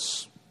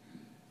makers.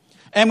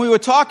 And we were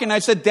talking, I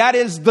said, that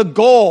is the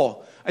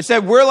goal. I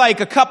said, we're like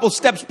a couple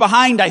steps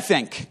behind, I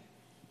think.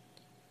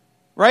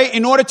 Right?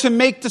 In order to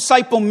make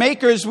disciple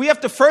makers, we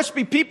have to first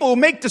be people who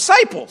make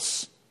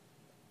disciples.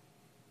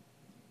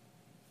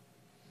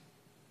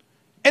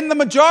 And the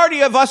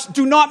majority of us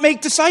do not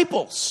make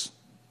disciples.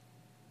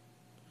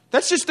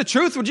 That's just the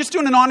truth. We're just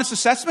doing an honest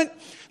assessment.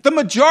 The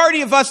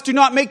majority of us do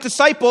not make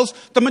disciples.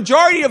 The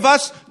majority of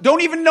us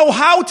don't even know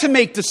how to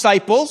make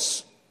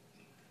disciples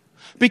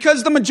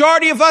because the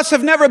majority of us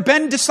have never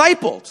been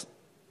discipled.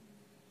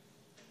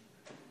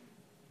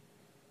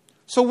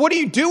 So what do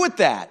you do with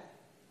that?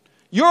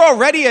 You're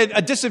already at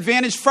a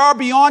disadvantage far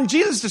beyond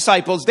Jesus'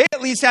 disciples. They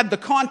at least had the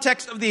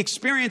context of the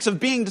experience of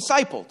being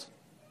discipled.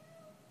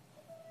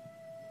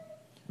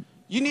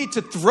 You need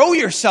to throw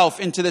yourself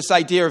into this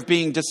idea of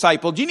being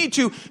discipled. You need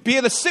to be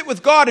able to sit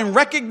with God and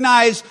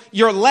recognize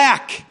your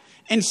lack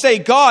and say,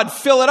 God,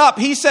 fill it up.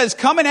 He says,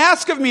 come and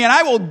ask of me and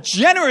I will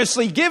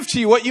generously give to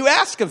you what you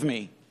ask of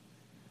me.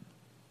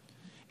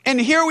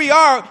 And here we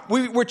are,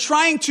 we're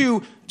trying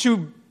to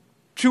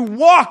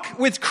walk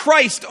with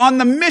Christ on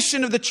the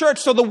mission of the church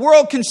so the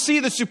world can see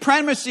the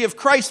supremacy of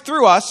Christ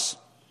through us.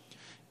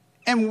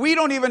 And we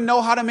don't even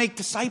know how to make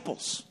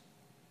disciples.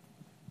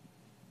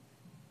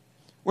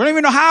 We don't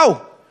even know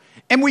how.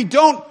 And we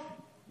don't.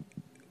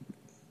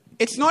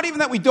 It's not even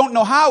that we don't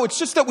know how. It's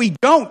just that we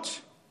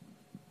don't.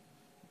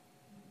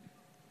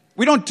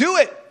 We don't do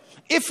it.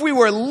 If we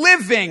were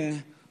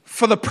living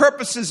for the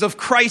purposes of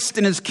Christ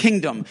and his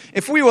kingdom,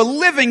 if we were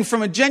living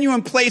from a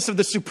genuine place of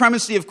the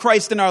supremacy of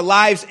Christ in our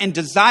lives and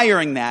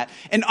desiring that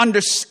and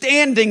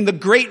understanding the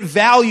great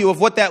value of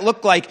what that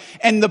looked like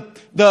and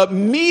the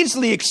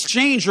measly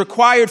exchange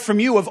required from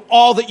you of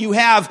all that you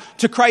have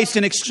to Christ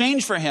in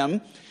exchange for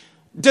him,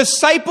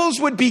 disciples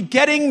would be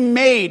getting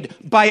made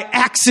by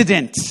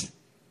accident.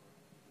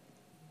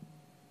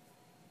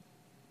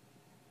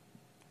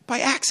 By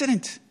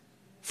accident.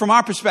 From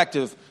our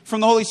perspective,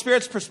 from the Holy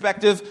Spirit's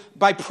perspective,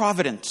 by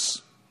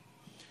providence.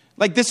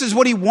 Like this is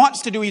what he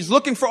wants to do. He's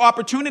looking for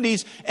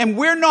opportunities, and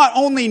we're not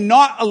only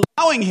not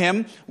allowing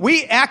him,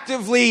 we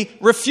actively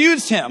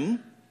refuse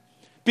him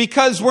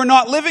because we're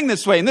not living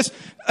this way. And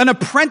an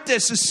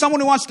apprentice is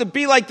someone who wants to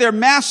be like their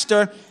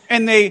master,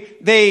 and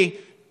we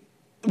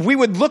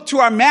would look to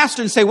our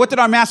master and say, what did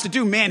our master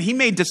do? Man, he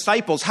made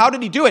disciples. How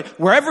did he do it?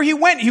 Wherever he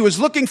went, he was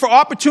looking for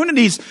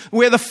opportunities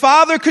where the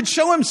Father could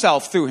show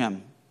himself through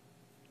him.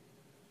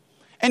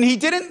 And he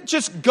didn't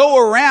just go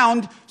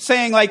around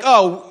saying like,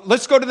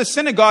 let's go to the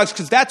synagogues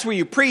because that's where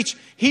you preach.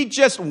 He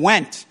just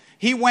went.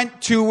 He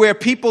went to where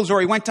peoples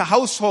were. He went to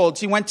households.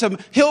 He went to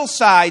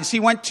hillsides. He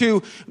went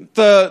to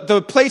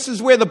the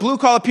places where the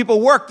blue-collar people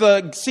worked,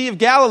 the Sea of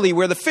Galilee,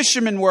 where the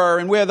fishermen were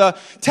and where the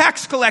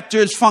tax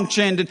collectors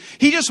functioned. And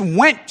he just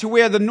went to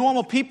where the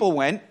normal people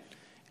went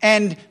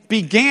and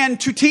began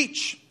to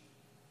teach,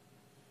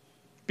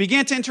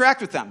 began to interact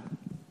with them.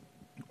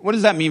 What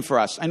does that mean for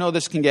us? I know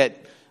this can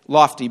get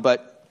lofty,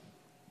 but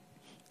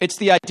it's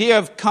the idea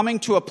of coming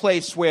to a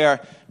place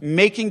where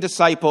making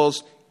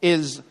disciples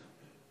is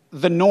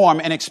the norm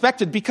and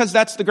expected because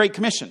that's the Great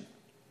Commission.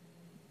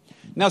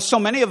 Now, so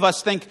many of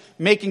us think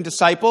making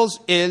disciples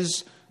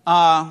is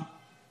having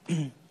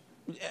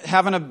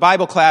a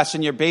Bible class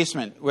in your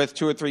basement with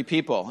 2 or 3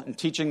 people and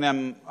teaching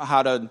them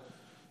how to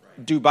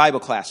do Bible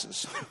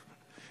classes.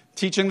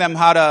 Teaching them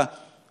how to,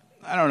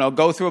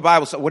 go through a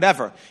Bible,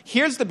 whatever.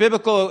 Here's the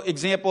biblical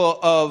example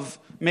of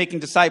making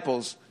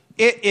disciples.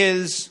 It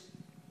is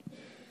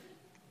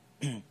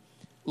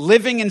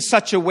living in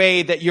such a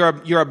way that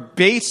your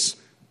base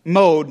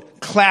mode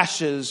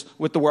clashes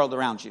with the world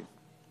around you.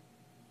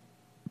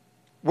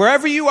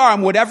 Wherever you are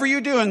and whatever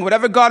you're doing,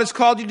 whatever God has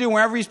called you to do,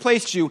 wherever he's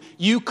placed you,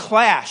 you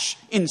clash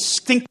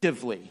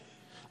instinctively.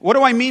 What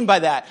do I mean by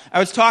that? I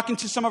was talking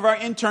to some of our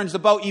interns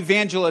about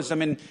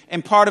evangelism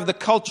and part of the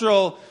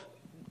cultural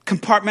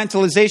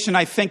compartmentalization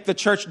I think the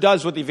church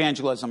does with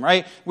evangelism,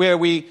 right? Where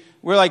we're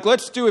like,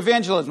 let's do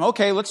evangelism.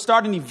 Okay, let's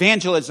start an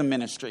evangelism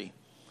ministry.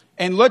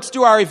 And let's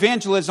do our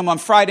evangelism on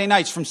Friday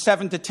nights from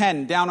 7 to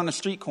 10 down on a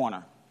street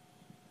corner.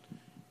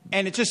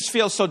 And it just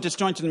feels so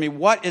disjointed to me.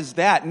 What is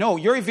that? No,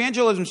 your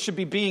evangelism should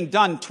be being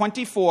done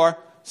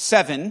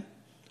 24/7,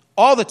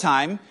 all the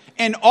time.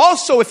 And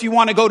also, if you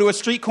want to go to a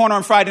street corner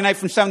on Friday night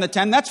from 7 to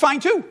 10, that's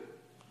fine too.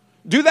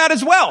 Do that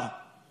as well.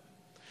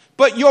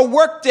 But your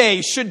work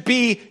day should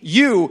be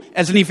you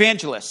as an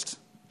evangelist.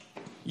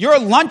 Your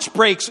lunch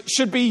breaks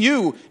should be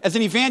you as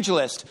an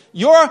evangelist.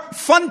 Your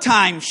fun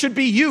time should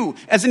be you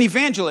as an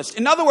evangelist.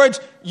 In other words,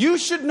 you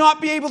should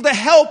not be able to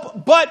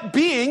help but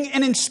being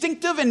an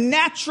instinctive and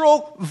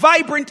natural,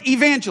 vibrant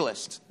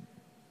evangelist.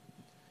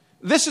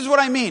 This is what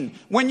I mean.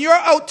 When you're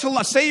out to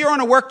lunch, say you're on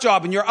a work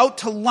job and you're out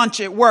to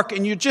lunch at work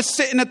and you're just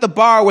sitting at the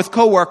bar with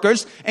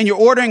coworkers and you're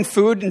ordering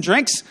food and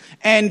drinks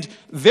and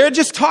they're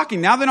just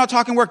talking. Now they're not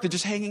talking work, they're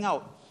just hanging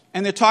out.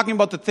 And they're talking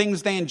about the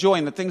things they enjoy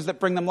and the things that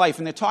bring them life.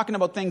 And they're talking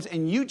about things,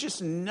 and you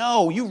just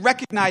know, you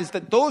recognize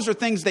that those are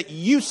things that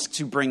used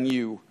to bring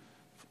you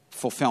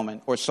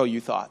fulfillment, or so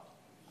you thought.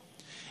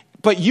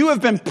 But you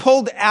have been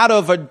pulled out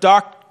of a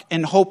dark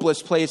and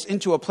hopeless place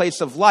into a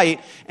place of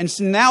light. And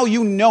so now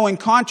you know, in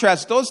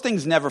contrast, those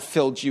things never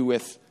filled you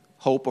with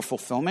hope or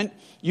fulfillment.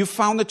 You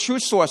found the true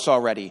source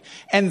already.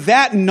 And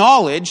that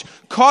knowledge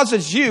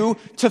causes you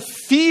to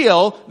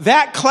feel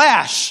that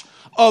clash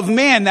of,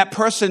 man, that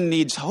person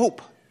needs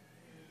hope.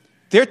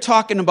 They're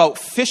talking about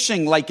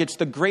fishing like it's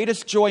the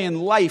greatest joy in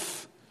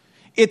life.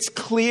 It's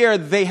clear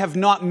they have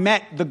not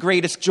met the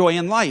greatest joy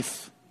in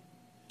life.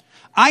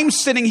 I'm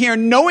sitting here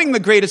knowing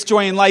the greatest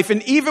joy in life,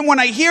 and even when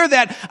I hear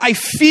that, I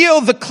feel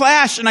the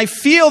clash, and I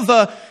feel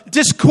the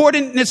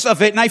discordantness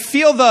of it, and I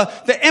feel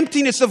the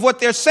emptiness of what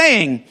they're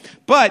saying.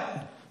 But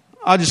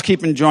I'll just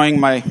keep enjoying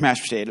my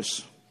mashed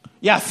potatoes.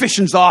 Yeah,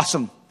 fishing's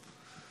awesome.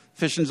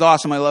 Fishing's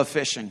awesome. I love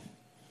fishing.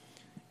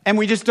 And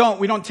we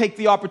don't take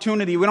the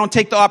opportunity. We don't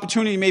take the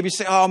opportunity to maybe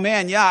say, oh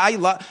man,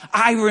 yeah,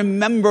 I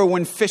remember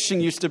when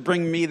fishing used to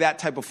bring me that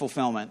type of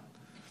fulfillment.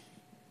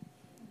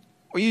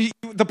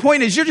 The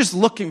point is, you're just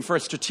looking for a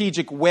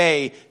strategic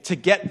way to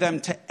get them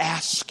to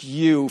ask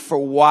you for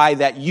why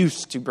that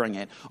used to bring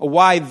it, or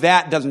why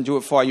that doesn't do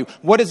it for you.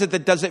 What is it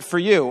that does it for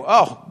you?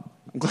 Oh,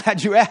 I'm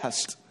glad you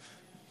asked.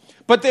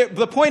 But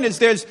the point is,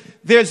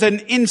 there's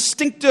an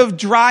instinctive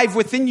drive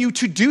within you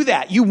to do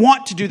that. You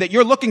want to do that.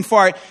 You're looking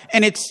for it,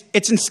 and it's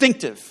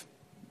instinctive.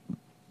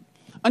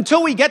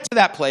 Until we get to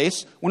that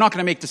place, we're not going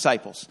to make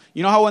disciples.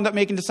 You know how we'll end up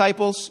making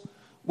disciples?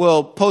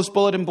 We'll post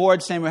bulletin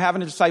boards saying we're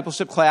having a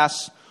discipleship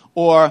class,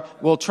 or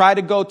we'll try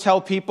to go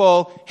tell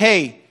people,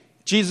 hey,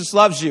 Jesus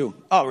loves you.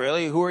 Oh,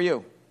 really? Who are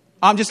you?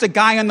 I'm just a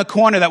guy on the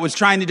corner that was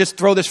trying to just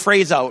throw this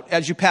phrase out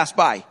as you pass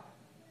by.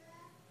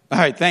 All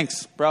right,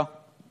 thanks, bro.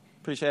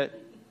 Appreciate it.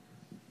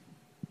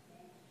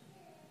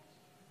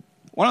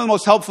 One of the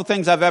most helpful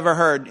things I've ever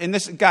heard, and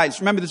this, guys,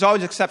 remember, there's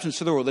always exceptions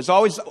to the rule. There's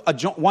always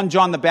one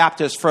John the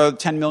Baptist for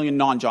 10 million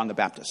non-John the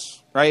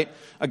Baptists, right?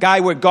 A guy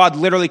where God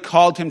literally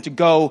called him to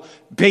go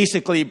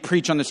basically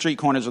preach on the street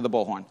corners of the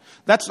bullhorn.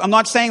 I'm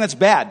not saying that's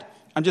bad.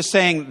 I'm just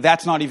saying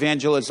that's not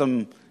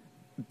evangelism,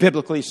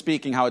 biblically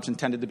speaking, how it's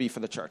intended to be for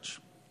the church.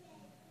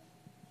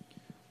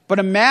 But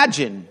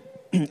imagine,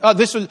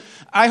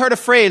 I heard a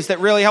phrase that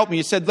really helped me.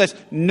 You said this: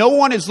 no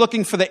one is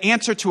looking for the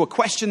answer to a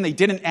question they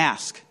didn't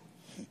ask.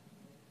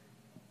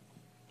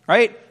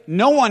 Right?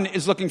 No one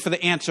is looking for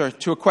the answer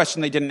to a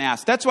question they didn't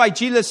ask. That's why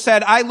Jesus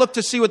said, I look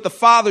to see what the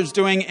Father's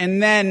doing,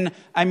 and then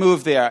I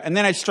move there, and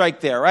then I strike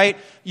there, right?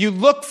 You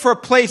look for a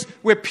place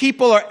where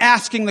people are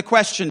asking the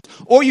questions,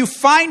 or you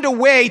find a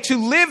way to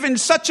live in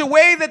such a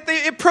way that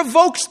it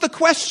provokes the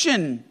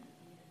question.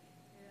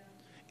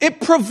 It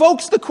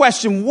provokes the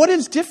question, what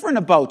is different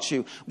about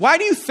you? Why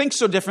do you think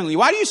so differently?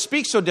 Why do you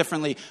speak so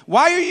differently?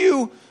 Why are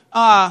you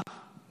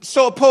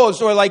so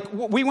opposed? Or like,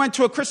 we went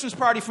to a Christmas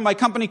party for my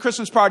company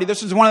Christmas party.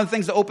 This is one of the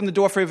things that opened the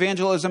door for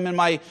evangelism in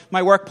my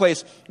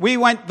workplace.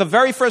 The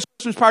very first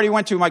Christmas party we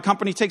went to, my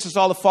company takes us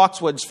all to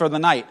Foxwoods for the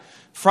night.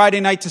 Saturday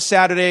night to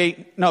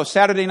Sunday.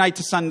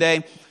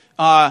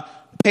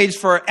 Pays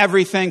for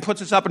everything,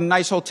 puts us up in a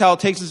nice hotel,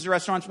 takes us to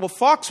restaurants. Well,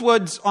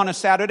 Foxwoods on a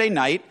Saturday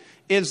night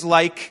is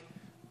like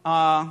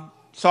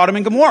Sodom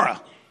and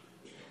Gomorrah,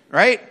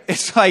 right?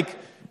 It's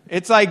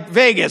like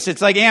Vegas.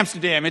 It's like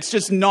Amsterdam. It's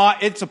just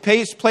not, it's a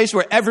place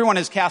where everyone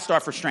is cast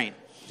off restraint.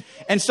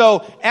 And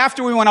so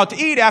after we went out to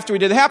eat, after we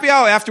did the happy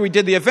hour, after we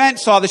did the event,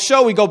 saw the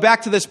show, we go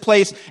back to this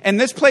place. And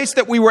this place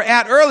that we were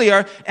at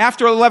earlier,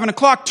 after 11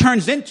 o'clock,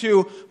 turns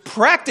into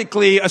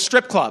practically a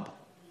strip club.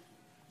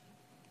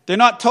 They're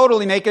not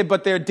totally naked,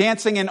 but they're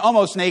dancing and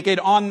almost naked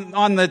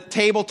on the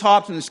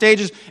tabletops and the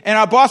stages. And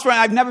our boss,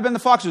 I've never been to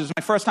Foxwoods. It was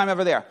my first time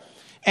ever there.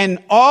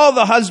 And all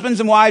the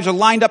husbands and wives are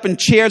lined up in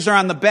chairs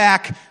around the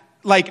back,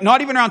 like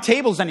not even around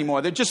tables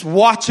anymore. They're just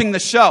watching the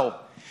show.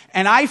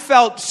 And I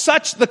felt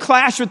such the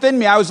clash within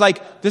me. I was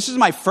like, this is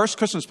my first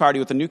Christmas party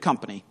with a new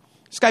company.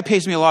 This guy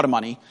pays me a lot of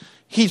money.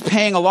 He's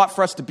paying a lot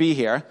for us to be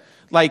here.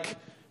 Like,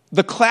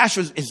 the clash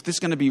was, is this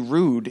going to be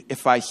rude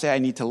if I say I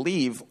need to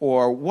leave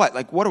or what?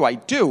 Like, what do I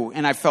do?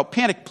 And I felt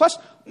panicked. Plus,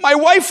 my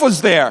wife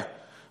was there.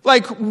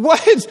 Like,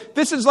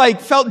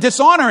 felt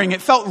dishonoring.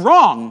 It felt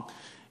wrong.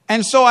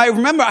 And so I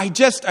remember I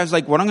was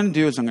like, what I'm going to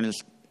do is I'm going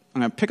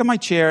to pick up my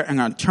chair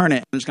and I'm going to turn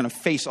it. I'm just going to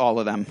face all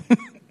of them.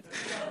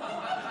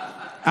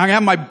 I'm going to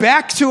have my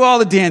back to all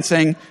the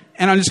dancing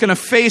and I'm just going to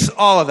face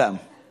all of them.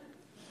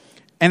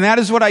 And that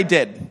is what I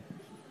did.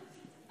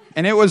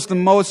 And it was the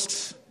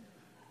most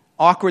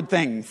awkward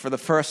thing for the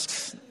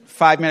first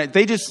 5 minutes.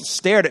 They just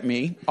stared at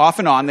me off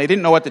and on. They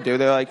didn't know what to do.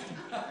 They're like,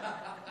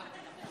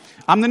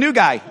 I'm the new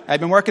guy. I've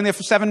been working there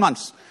for 7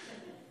 months.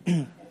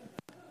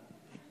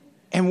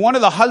 And one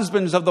of the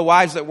husbands of the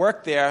wives that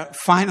work there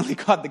finally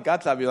got the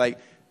guts out of me like,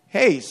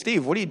 hey,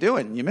 Steve, what are you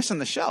doing? You're missing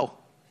the show.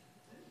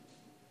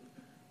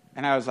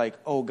 And I was like,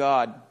 oh,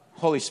 God,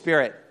 Holy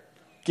Spirit,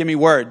 give me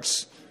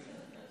words.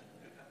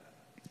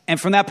 And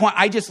from that point,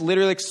 I just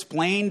literally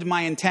explained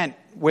my intent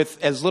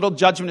with as little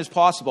judgment as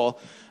possible.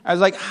 I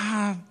was like,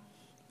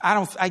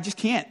 I just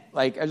can't.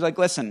 Like, I was like,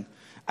 listen,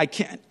 I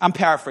can't. I'm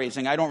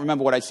paraphrasing. I don't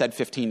remember what I said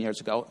 15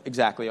 years ago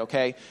exactly,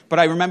 okay? But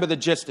I remember the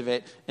gist of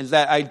it is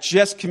that I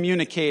just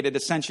communicated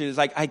essentially. It's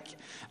like,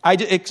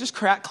 it just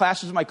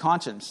clashes with my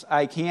conscience.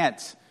 I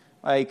can't.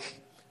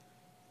 Like,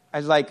 I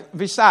was like,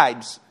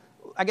 besides,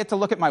 I get to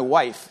look at my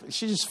wife.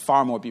 She's just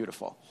far more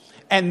beautiful.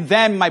 And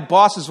then my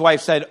boss's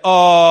wife said,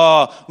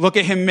 oh, look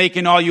at him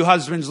making all you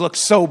husbands look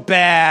so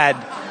bad.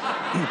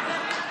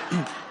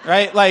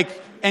 Right?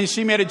 Like, and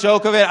she made a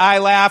joke of it. I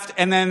laughed.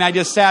 And then I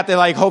just sat there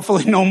like,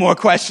 hopefully no more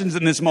questions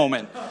in this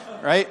moment.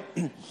 Right?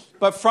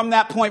 But from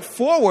that point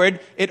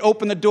forward, it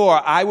opened the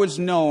door. I was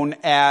known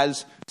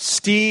as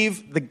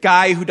Steve, the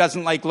guy who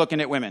doesn't like looking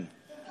at women.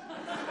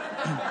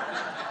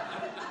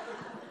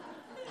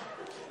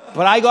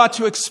 But I got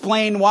to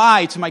explain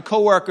why to my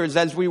coworkers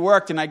as we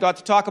worked, and I got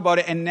to talk about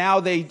it, and now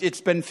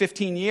it's been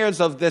 15 years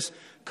of this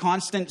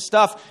constant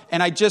stuff,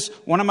 and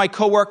one of my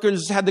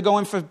coworkers had to go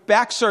in for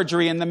back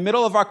surgery in the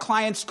middle of our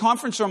client's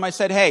conference room. I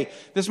said, hey,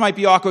 this might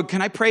be awkward.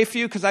 Can I pray for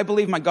you? Because I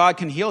believe my God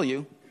can heal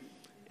you.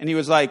 And he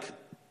was like,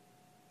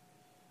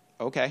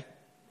 okay.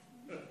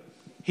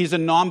 He's a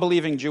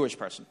non-believing Jewish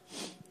person.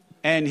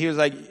 And he was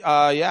like,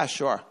 yeah,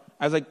 sure.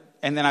 I was like,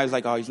 and then I was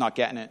like, oh, he's not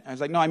getting it. I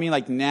was like, no, I mean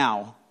like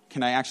now.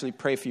 Can I actually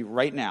pray for you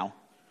right now?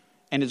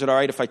 And is it all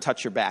right if I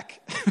touch your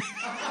back?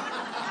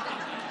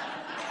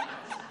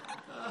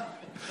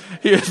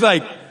 He was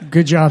like...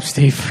 Good job,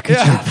 Steve. Good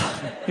job.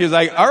 He was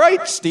like, all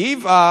right,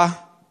 Steve,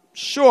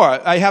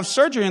 sure. I have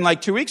surgery in like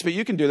 2 weeks, but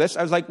you can do this.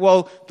 I was like,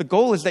 well, the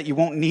goal is that you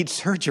won't need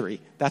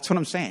surgery. That's what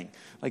I'm saying.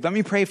 Like, let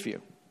me pray for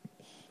you.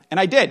 And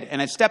I did.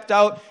 And I stepped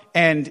out,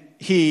 and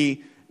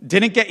he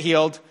didn't get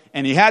healed.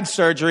 And he had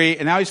surgery,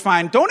 and now he's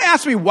fine. Don't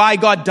ask me why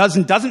God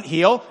doesn't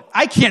heal.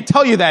 I can't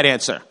tell you that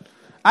answer.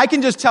 I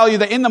can just tell you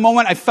that in the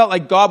moment, I felt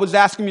like God was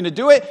asking me to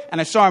do it, and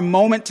I saw a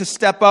moment to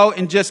step out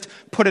and just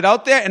put it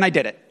out there, and I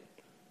did it.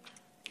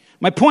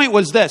 My point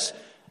was this,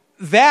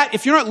 that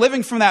if you're not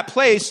living from that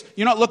place,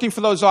 you're not looking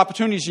for those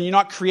opportunities, and you're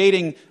not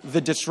creating the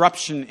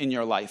disruption in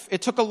your life.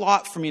 It took a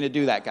lot for me to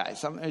do that,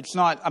 guys. I'm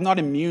not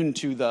immune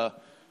to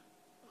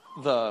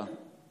the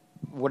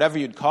whatever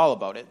you'd call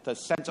about it, the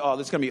sense, oh,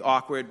 this is going to be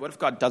awkward. What if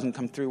God doesn't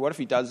come through? What if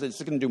he does?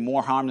 It's going to do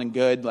more harm than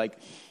good. Like,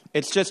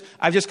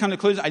 I've just come to the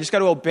conclusion, I just got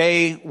to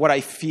obey what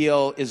I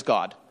feel is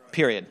God,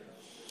 period.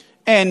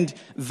 And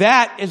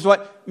that is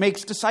what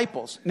makes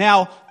disciples.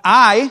 Now,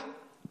 I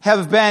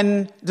have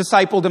been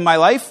discipled in my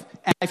life,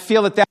 and I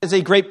feel that is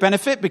a great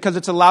benefit because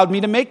it's allowed me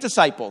to make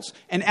disciples.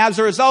 And as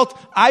a result,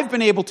 I've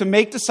been able to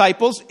make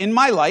disciples in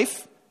my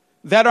life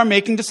that are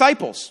making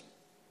disciples.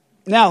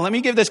 Now, let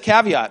me give this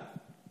caveat.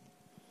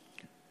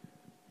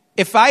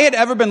 If I had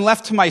ever been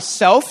left to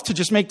myself to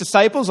just make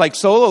disciples like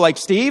solo, like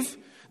Steve,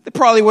 they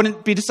probably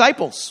wouldn't be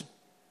disciples.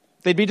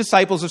 They'd be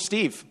disciples of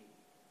Steve.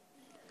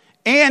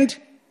 And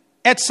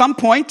at some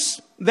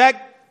points,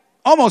 that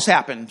almost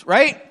happened,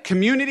 right?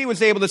 Community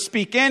was able to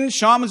speak in.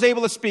 Sean was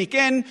able to speak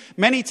in.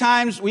 Many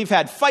times we've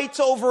had fights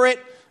over it.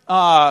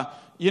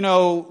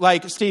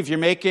 Like, Steve, you're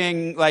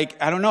making,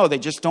 like, I don't know,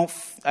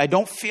 I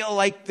don't feel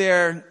like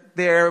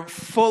they're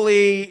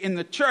fully in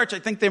the church. I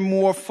think they're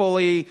more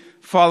fully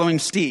following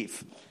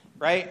Steve.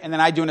 Right? And then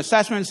I do an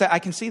assessment and say, I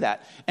can see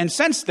that. And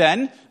since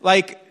then,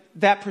 like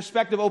that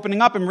perspective opening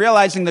up and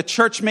realizing the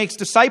church makes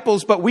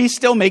disciples, but we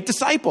still make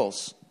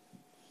disciples.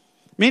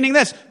 Meaning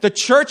this, the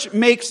church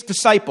makes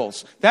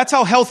disciples. That's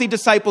how healthy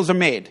disciples are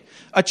made.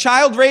 A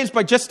child raised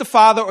by just a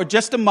father or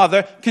just a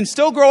mother can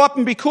still grow up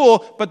and be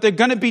cool, but they're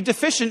going to be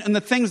deficient in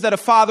the things that a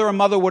father or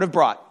mother would have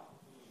brought.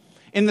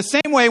 In the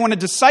same way, when a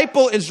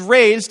disciple is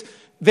raised,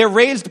 they're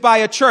raised by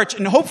a church,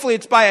 and hopefully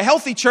it's by a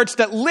healthy church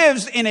that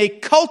lives in a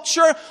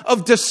culture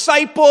of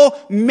disciple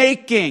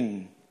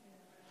making.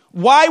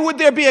 Why would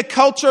there be a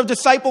culture of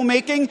disciple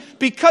making?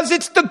 Because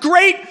it's the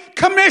Great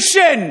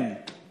Commission.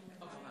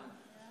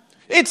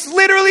 It's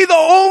literally the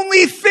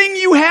only thing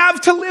you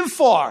have to live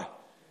for.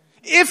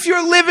 If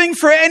you're living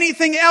for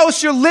anything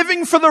else, you're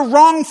living for the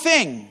wrong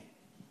thing.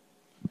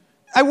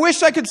 I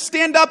wish I could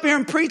stand up here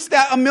and preach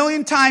that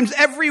 1,000,000 times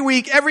every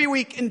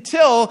week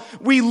until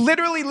we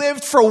literally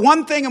lived for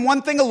one thing and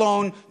one thing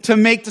alone, to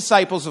make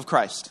disciples of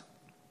Christ.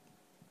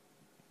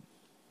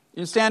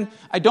 You understand?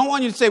 I don't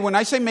want you to say, when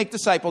I say make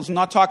disciples, I'm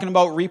not talking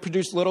about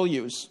reproduce little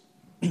U's.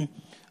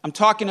 I'm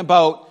talking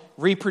about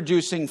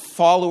reproducing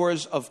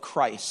followers of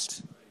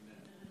Christ.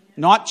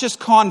 Not just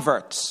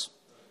converts.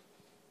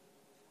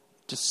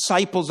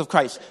 Disciples of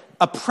Christ.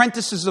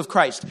 Apprentices of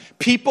Christ.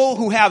 People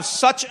who have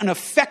such an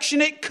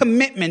affectionate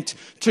commitment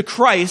to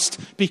Christ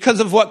because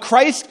of what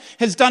Christ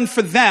has done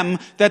for them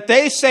that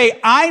they say,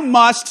 I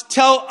must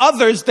tell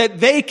others that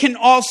they can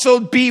also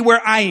be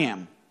where I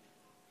am.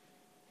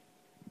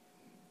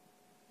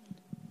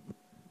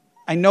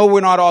 I know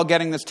we're not all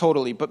getting this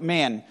totally, but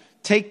man,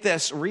 take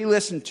this,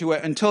 re-listen to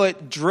it until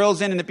it drills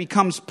in and it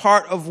becomes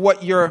part of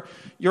what your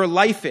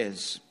life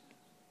is.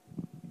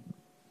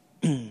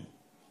 I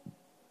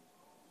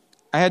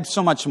had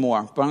so much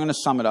more, but I'm going to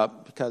sum it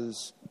up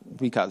because.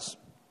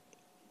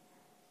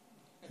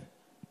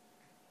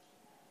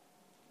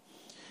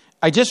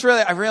 I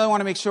really want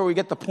to make sure we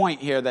get the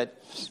point here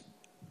that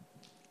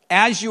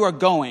as you are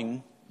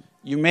going,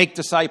 you make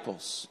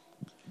disciples.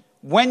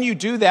 When you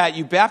do that,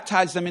 you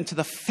baptize them into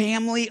the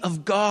family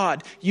of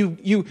God.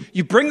 You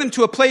bring them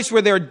to a place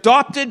where they're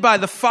adopted by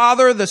the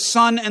Father, the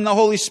Son, and the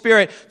Holy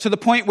Spirit to the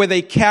point where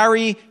they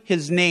carry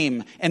His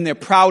name and they're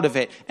proud of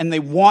it and they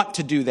want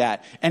to do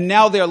that. And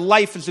now their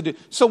life is to do.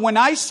 So when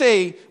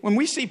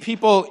we see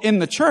people in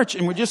the church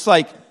and we're just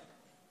like,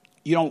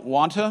 you don't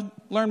want to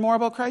learn more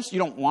about Christ? You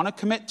don't want to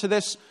commit to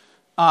this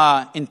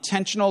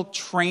intentional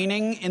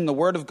training in the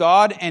Word of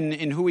God and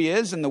in who He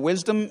is and the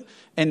wisdom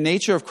and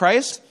nature of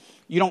Christ?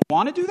 You don't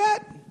want to do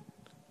that?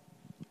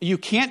 You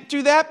can't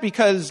do that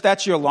because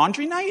that's your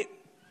laundry night?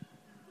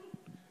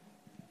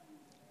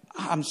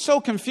 I'm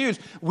so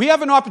confused. We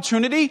have an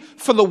opportunity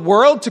for the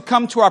world to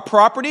come to our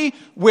property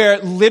where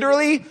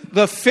literally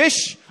the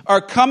fish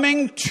are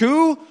coming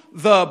to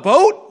the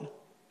boat.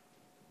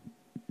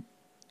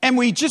 And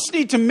we just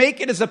need to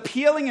make it as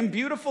appealing and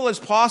beautiful as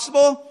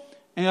possible.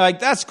 And you're like,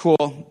 that's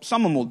cool.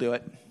 Someone will do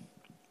it.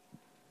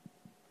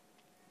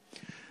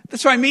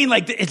 That's what I mean.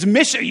 Like, it's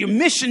mission. You're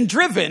mission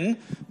driven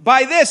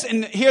by this.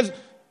 And here's,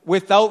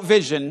 without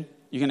vision,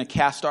 you're going to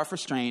cast off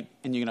restraint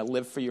and you're going to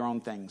live for your own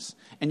things.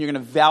 And you're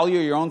going to value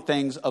your own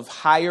things of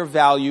higher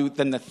value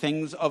than the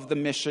things of the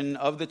mission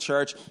of the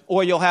church.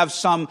 Or you have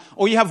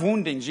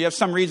woundings. You have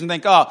some reason to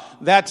think, oh,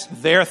 that's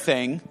their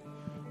thing.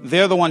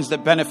 They're the ones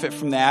that benefit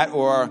from that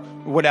or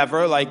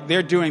whatever. Like,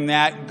 they're doing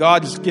that.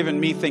 God's given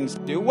me things to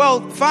do.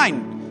 Well,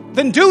 fine.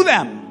 Then do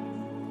them.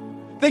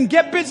 Then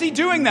get busy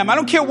doing them. I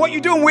don't care what you're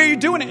doing, where you're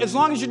doing it, as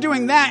long as you're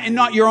doing that and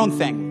not your own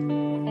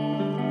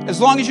thing. As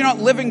long as you're not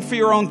living for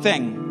your own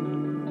thing.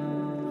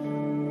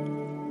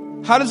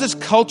 How does this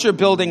culture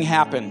building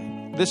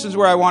happen? This is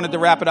where I wanted to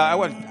wrap it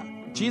up.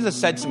 Jesus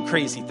said some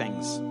crazy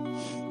things.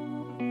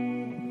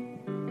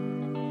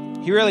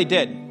 He really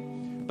did.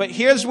 But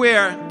here's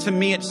where, to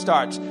me, it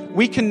starts.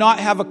 We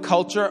cannot have a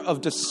culture of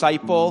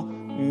disciple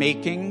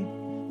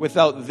making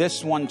without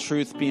this one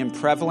truth being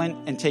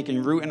prevalent and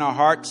taking root in our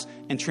hearts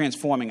and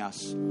transforming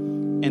us.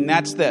 And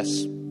that's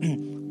this.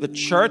 The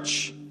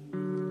church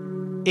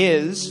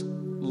is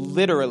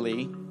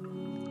literally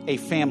a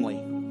family.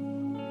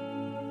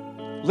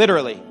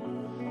 Literally.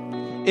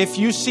 If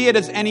you see it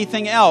as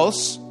anything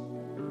else,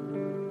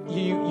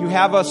 you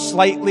have a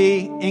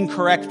slightly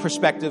incorrect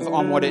perspective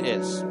on what it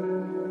is.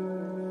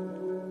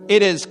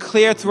 It is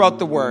clear throughout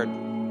the Word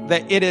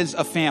that it is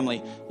a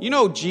family. You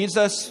know,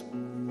 Jesus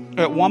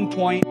at one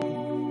point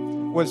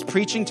was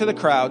preaching to the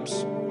crowds,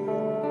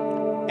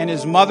 and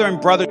his mother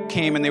and brother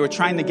came and they were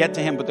trying to get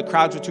to him, but the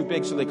crowds were too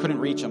big so they couldn't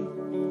reach him.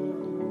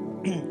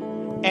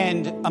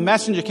 And a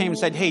messenger came and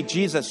said, hey,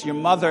 Jesus, your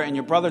mother and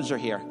your brothers are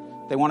here.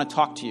 They want to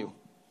talk to you.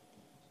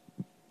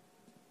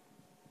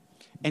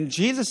 And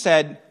Jesus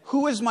said,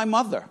 who is my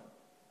mother?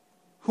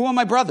 Who are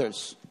my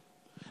brothers?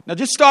 Now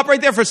just stop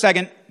right there for a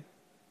second.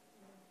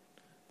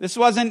 This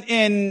wasn't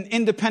in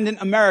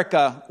independent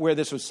America where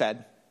this was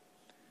said.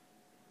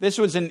 This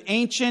was in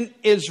ancient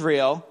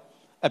Israel,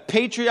 a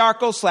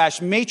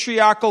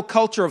patriarchal/matriarchal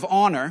culture of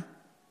honor,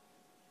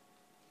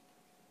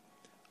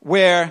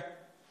 where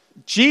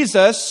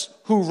Jesus,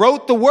 who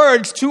wrote the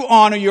words to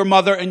honor your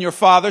mother and your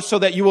father so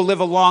that you will live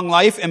a long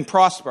life and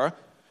prosper,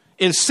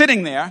 is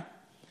sitting there,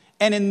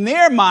 and in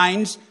their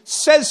minds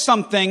says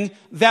something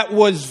that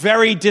was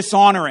very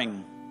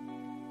dishonoring.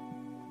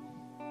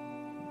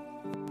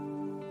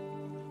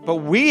 But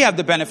we have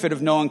the benefit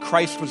of knowing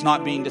Christ was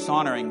not being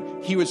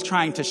dishonoring. He was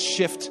trying to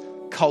shift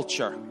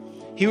culture.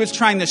 He was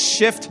trying to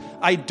shift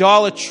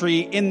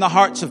idolatry in the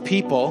hearts of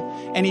people.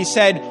 And he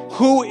said,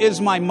 who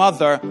is my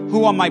mother?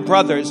 Who are my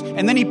brothers?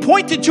 And then he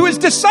pointed to his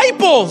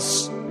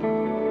disciples.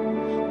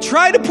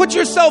 Try to put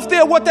yourself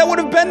there, what that would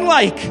have been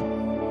like.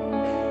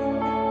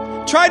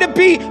 Try to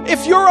be,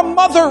 if you're a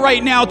mother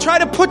right now, try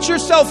to put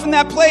yourself in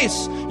that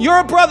place. You're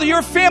a brother, you're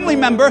a family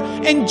member,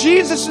 and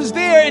Jesus is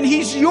there, and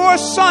he's your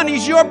son,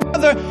 he's your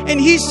brother, and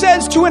he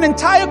says to an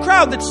entire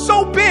crowd that's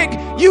so big,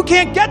 you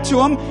can't get to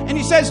him, and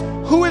he says,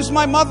 who is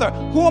my mother?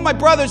 Who are my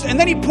brothers? And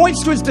then he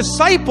points to his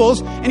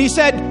disciples, and he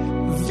said,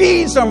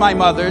 these are my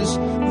mothers,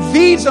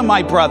 these are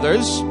my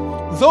brothers,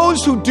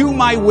 those who do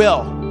my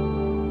will.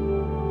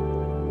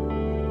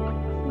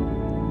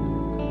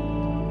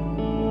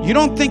 You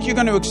don't think you're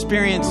going to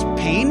experience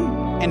pain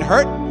and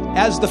hurt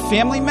as the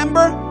family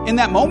member in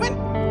that moment?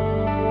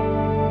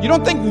 You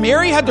don't think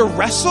Mary had to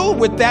wrestle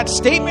with that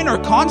statement or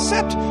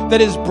concept? That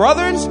his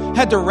brothers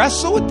had to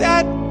wrestle with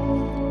that?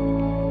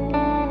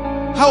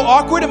 How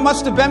awkward it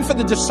must have been for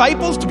the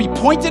disciples to be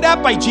pointed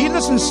at by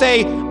Jesus and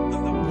say,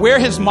 we're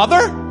his mother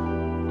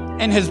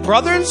and his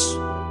brothers?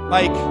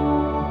 Like,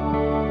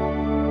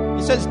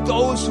 he says,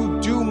 those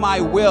who do my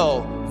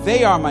will,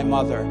 they are my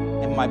mother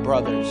and my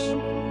brothers.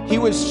 He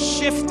was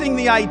shifting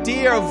the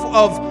idea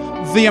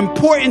of the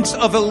importance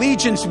of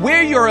allegiance,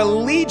 where your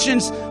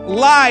allegiance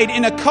lied.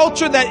 In a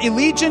culture that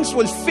allegiance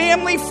was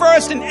family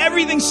first and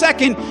everything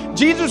second,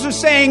 Jesus was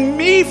saying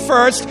me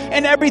first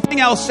and everything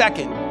else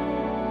second.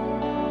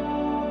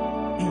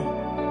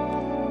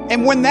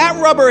 And when that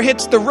rubber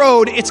hits the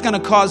road, it's going to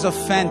cause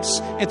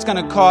offense. It's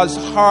going to cause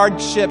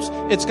hardships.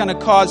 It's going to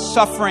cause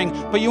suffering.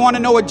 But you want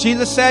to know what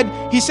Jesus said?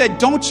 He said,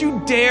 don't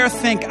you dare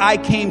think I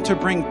came to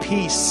bring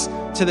peace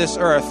to this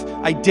earth.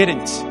 I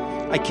didn't.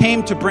 I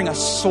came to bring a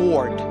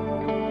sword.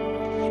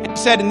 And he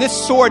said, and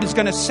this sword is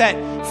going to set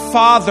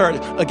father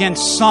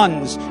against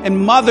sons,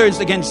 and mothers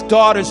against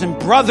daughters, and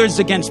brothers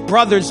against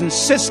brothers, and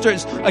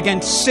sisters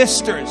against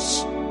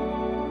sisters.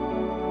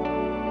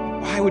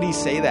 Why would he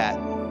say that?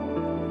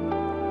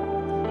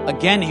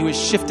 Again, he was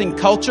shifting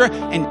culture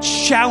and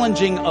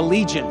challenging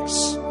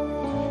allegiance,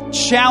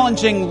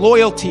 challenging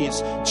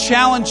loyalties,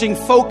 challenging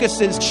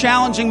focuses,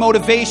 challenging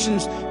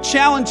motivations,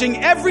 challenging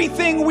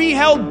everything we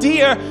held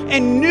dear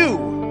and knew.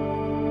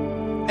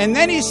 And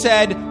then he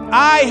said,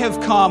 I have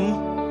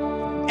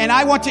come and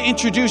I want to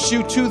introduce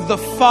you to the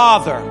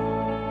Father.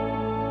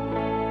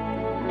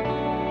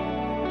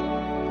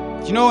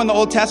 You know, in the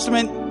Old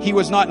Testament, he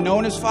was not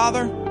known as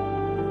Father.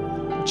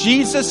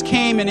 Jesus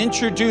came and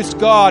introduced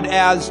God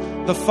as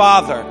the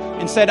Father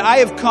and said, I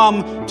have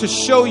come to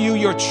show you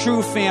your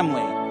true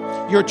family,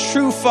 your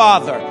true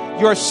Father,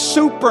 your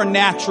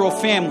supernatural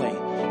family.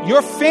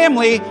 Your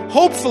family,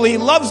 hopefully,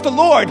 loves the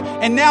Lord,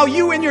 and now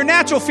you and your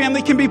natural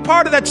family can be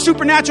part of that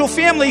supernatural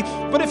family.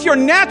 But if your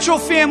natural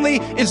family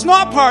is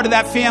not part of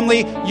that family,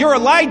 your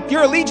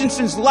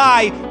allegiances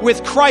lie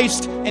with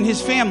Christ and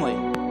his family.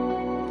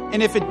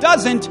 And if it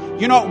doesn't,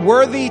 you're not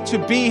worthy to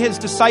be his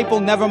disciple,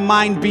 never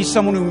mind be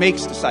someone who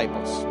makes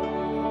disciples.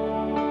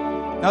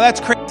 Now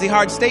that's crazy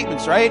hard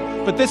statements, right?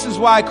 But this is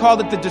why I called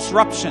it the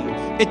disruption.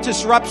 It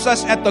disrupts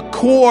us at the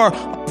core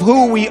of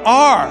who we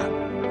are.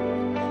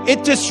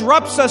 It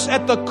disrupts us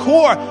at the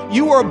core.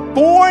 You were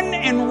born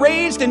and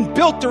raised and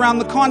built around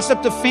the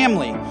concept of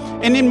family.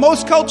 And in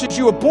most cultures,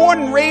 you were born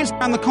and raised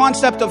around the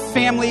concept of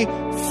family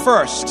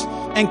first.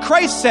 And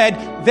Christ said,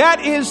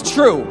 that is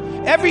true.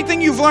 Everything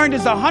you've learned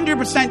is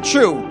 100%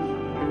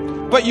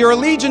 true. But your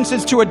allegiance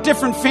is to a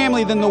different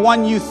family than the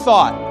one you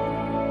thought.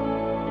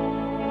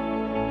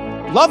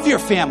 Love your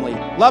family.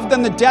 Love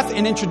them to death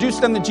and introduce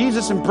them to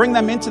Jesus and bring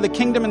them into the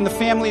kingdom and the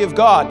family of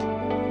God.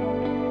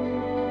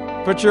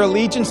 But your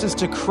allegiance is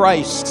to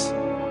Christ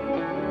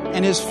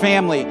and his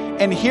family.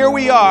 And here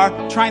we are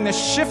trying to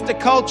shift the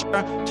culture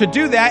to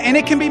do that. And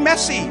it can be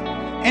messy.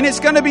 And it's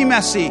going to be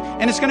messy.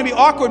 And it's going to be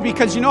awkward,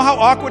 because you know how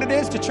awkward it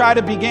is to try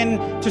to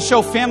begin to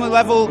show family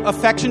level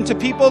affection to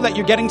people that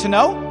you're getting to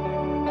know?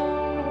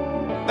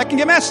 That can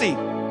get messy.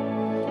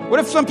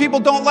 What if some people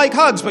don't like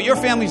hugs, but your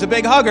family's a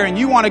big hugger and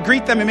you want to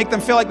greet them and make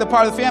them feel like they're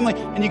part of the family,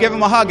 and you give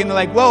them a hug and they're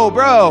like, whoa,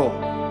 bro.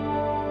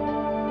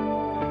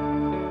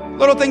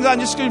 Little things I'm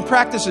just going to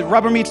practice it.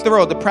 Rubber meets the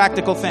road, the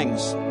practical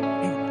things.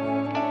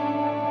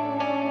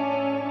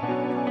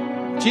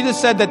 Jesus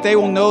said that they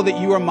will know that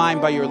you are mine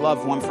by your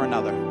love one for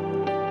another.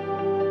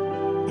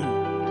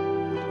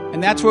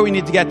 And that's where we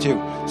need to get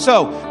to.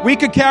 So we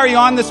could carry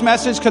on this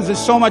message because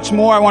there's so much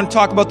more. I want to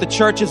talk about the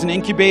church as an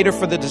incubator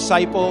for the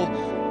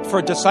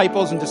for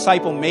disciples and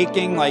disciple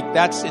making. Like,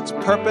 that's its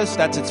purpose,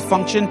 that's its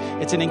function.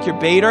 It's an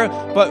incubator.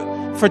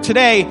 But for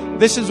today,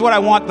 this is what I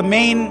want the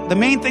main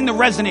thing to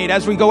resonate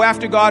as we go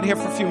after God here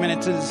for a few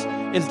minutes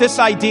is this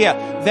idea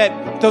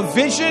that the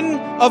vision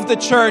of the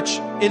church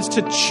is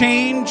to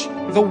change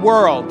the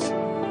world.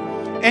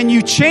 And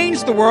you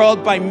change the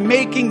world by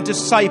making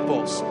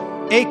disciples,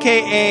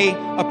 aka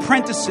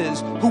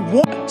apprentices who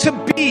want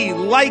to be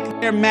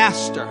like their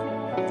master.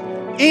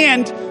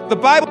 And the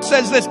Bible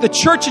says this, the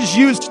church is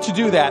used to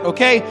do that,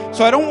 okay?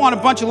 So I don't want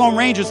a bunch of Lone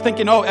Rangers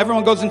thinking, oh,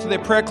 everyone goes into their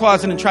prayer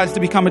closet and tries to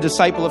become a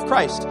disciple of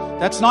Christ.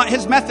 That's not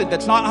his method.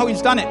 That's not how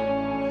he's done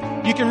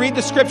it. You can read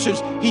the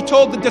scriptures. He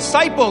told the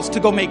disciples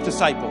to go make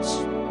disciples.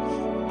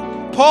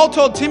 Paul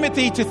told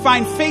Timothy to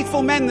find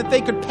faithful men that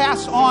they could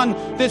pass on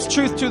this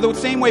truth to the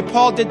same way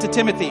Paul did to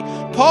Timothy.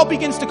 Paul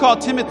begins to call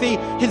Timothy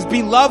his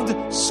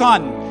beloved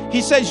son.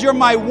 He says, you're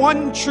my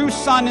one true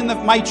son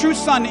my true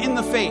son in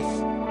the faith.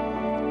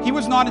 He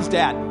was not his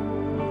dad.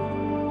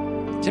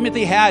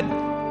 Timothy had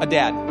a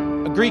dad,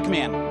 a Greek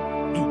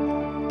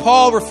man.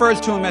 Paul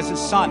refers to him as his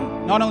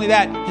son. Not only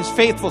that, his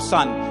faithful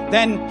son,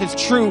 then his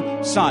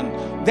true son.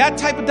 That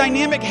type of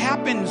dynamic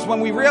happens when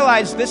we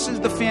realize this is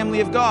the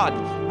family of God.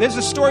 There's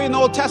a story in the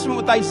Old Testament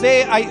with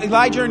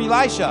Elijah and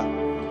Elisha.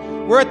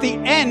 We're at the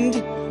end,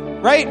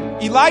 right?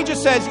 Elijah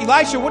says,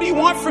 Elisha, what do you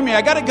want from me?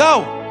 I got to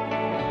go.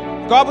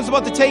 God was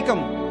about to take him.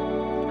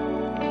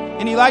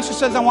 And Elisha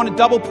says, I want a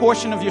double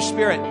portion of your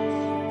spirit.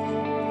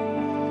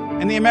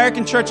 And the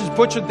American church has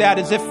butchered that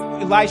as if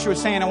Elisha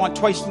was saying, I want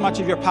twice as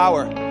much of your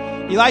power.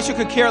 Elisha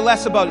could care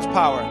less about his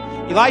power.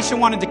 Elisha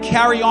wanted to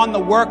carry on the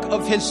work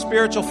of his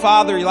spiritual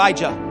father,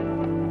 Elijah.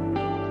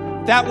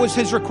 That was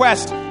his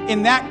request.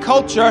 In that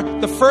culture,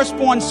 the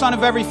firstborn son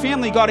of every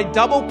family got a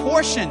double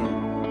portion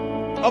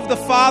of the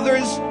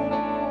father's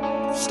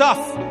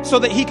stuff so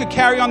that he could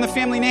carry on the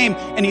family name.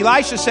 And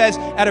Elisha says,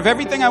 out of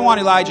everything I want,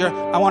 Elijah,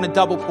 I want a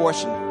double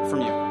portion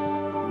from you.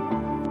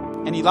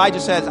 And Elijah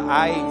says,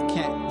 I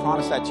can't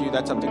promise that to you.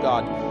 That's up to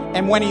God.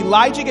 And when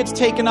Elijah gets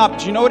taken up,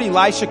 do you know what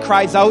Elisha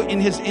cries out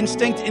in his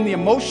instinct, in the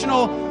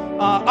emotional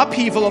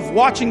upheaval of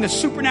watching the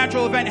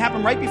supernatural event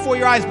happen right before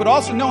your eyes, but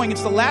also knowing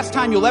it's the last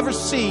time you'll ever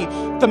see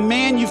the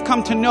man you've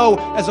come to know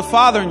as a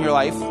father in your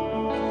life?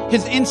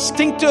 His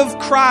instinctive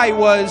cry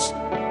was,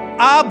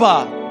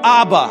 Abba,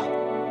 Abba.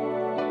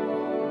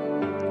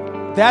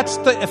 That's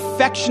the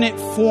affectionate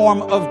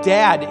form of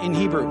dad in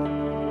Hebrew.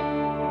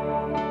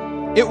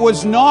 It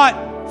was not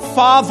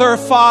father,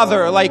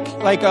 father, like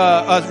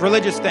a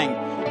religious thing.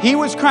 He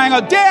was crying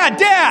out, Dad,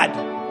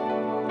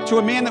 Dad, to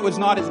a man that was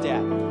not his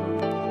dad.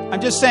 I'm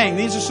just saying,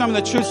 these are some of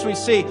the truths we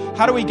see.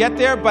 How do we get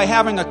there? By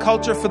having a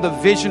culture for the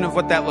vision of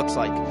what that looks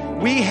like.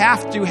 We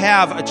have to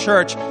have a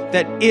church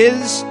that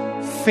is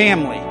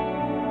family.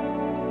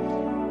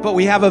 But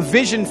we have a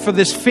vision for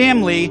this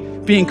family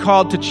being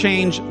called to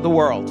change the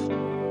world.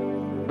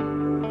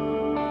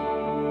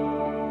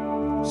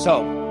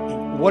 So,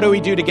 what do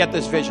we do to get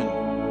this vision?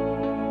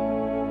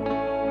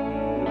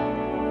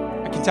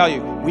 I can tell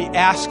you, we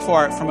ask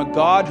for it from a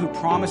God who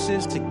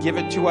promises to give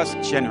it to us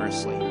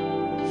generously.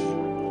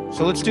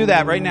 So let's do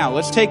that right now.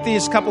 Let's take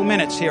these couple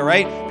minutes here,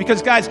 right?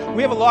 Because, guys,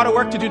 we have a lot of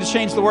work to do to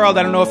change the world.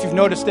 I don't know if you've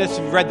noticed this.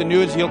 If you've read the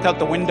news, you looked out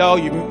the window,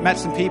 you've met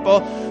some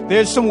people.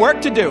 There's some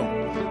work to do.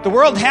 The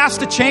world has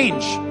to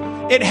change.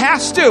 It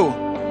has to.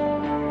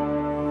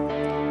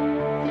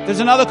 There's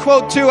another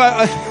quote, too.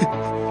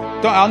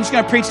 I'm just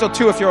going to preach till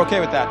 2 if you're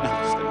okay with that. No,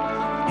 just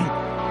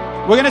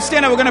kidding. We're going to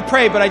stand up. We're going to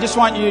pray, but I just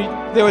want you...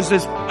 There was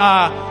this...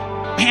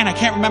 man, I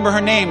can't remember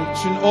her name.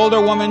 She's an older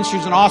woman. She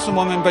was an awesome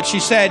woman, but she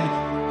said...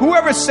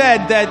 Whoever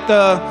said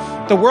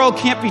that the world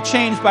can't be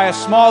changed by a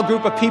small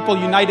group of people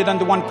united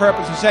under one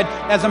purpose, he said,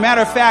 as a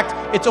matter of fact,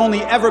 it's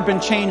only ever been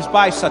changed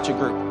by such a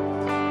group.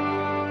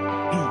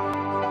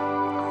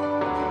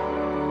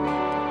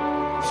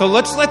 So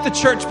let's let the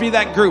church be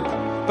that group.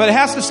 But it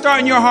has to start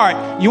in your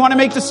heart. You want to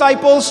make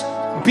disciples?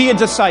 Be a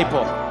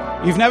disciple.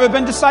 You've never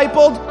been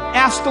discipled?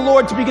 Ask the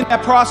Lord to begin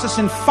that process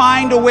and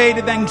find a way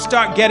to then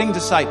start getting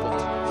discipled.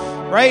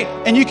 Right?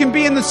 And you can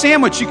be in the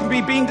sandwich. You can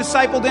be being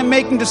discipled and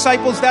making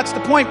disciples. That's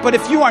the point. But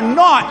if you are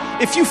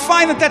not, if you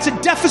find that that's a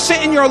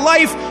deficit in your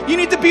life, you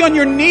need to be on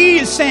your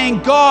knees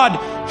saying, God,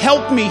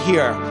 help me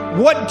here.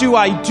 What do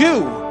I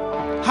do?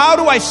 How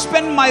do I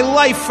spend my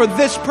life for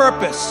this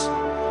purpose?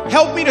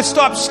 Help me to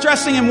stop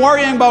stressing and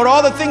worrying about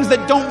all the things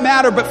that don't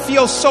matter but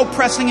feel so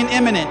pressing and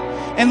imminent.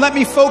 And let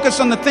me focus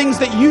on the things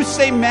that you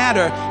say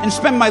matter and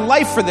spend my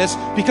life for this,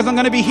 because I'm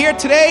going to be here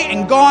today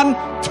and gone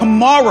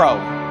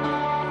tomorrow.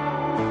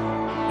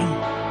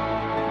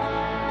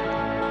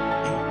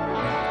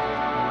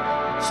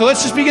 So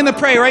let's just begin to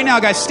pray right now,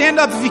 guys. Stand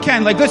up if you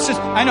can. Like, let's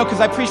just, I know, because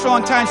I preached for a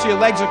long time, so your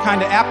legs are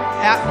kind of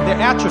they're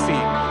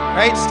atrophying,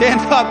 right? Stand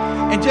up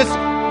and just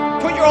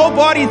put your whole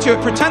body into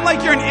it. Pretend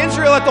like you're in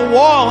Israel at the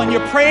wall and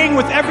you're praying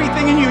with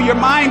everything in you, your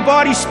mind,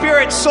 body,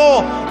 spirit,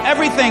 soul,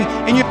 everything.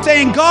 And you're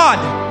saying, God,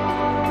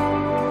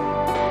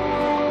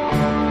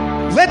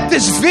 let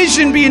this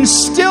vision be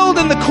instilled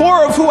in the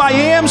core of who I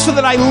am so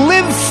that I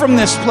live from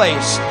this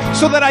place,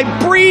 so that I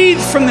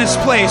breathe from this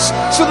place,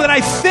 so that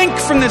I think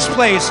from this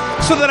place,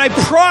 so that I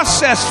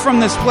process from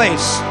this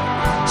place,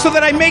 so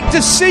that I make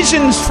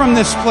decisions from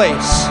this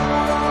place.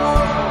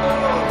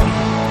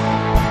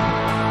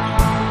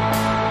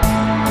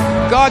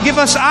 God, give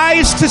us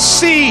eyes to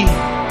see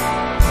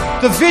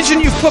the vision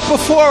you've put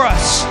before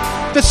us,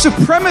 the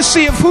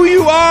supremacy of who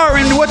you are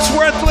and what's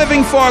worth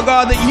living for,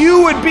 God, that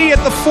you would be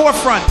at the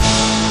forefront.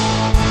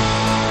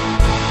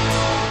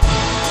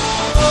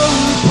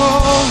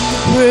 All the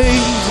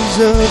praises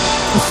of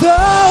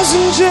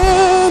 1,000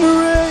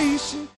 generations.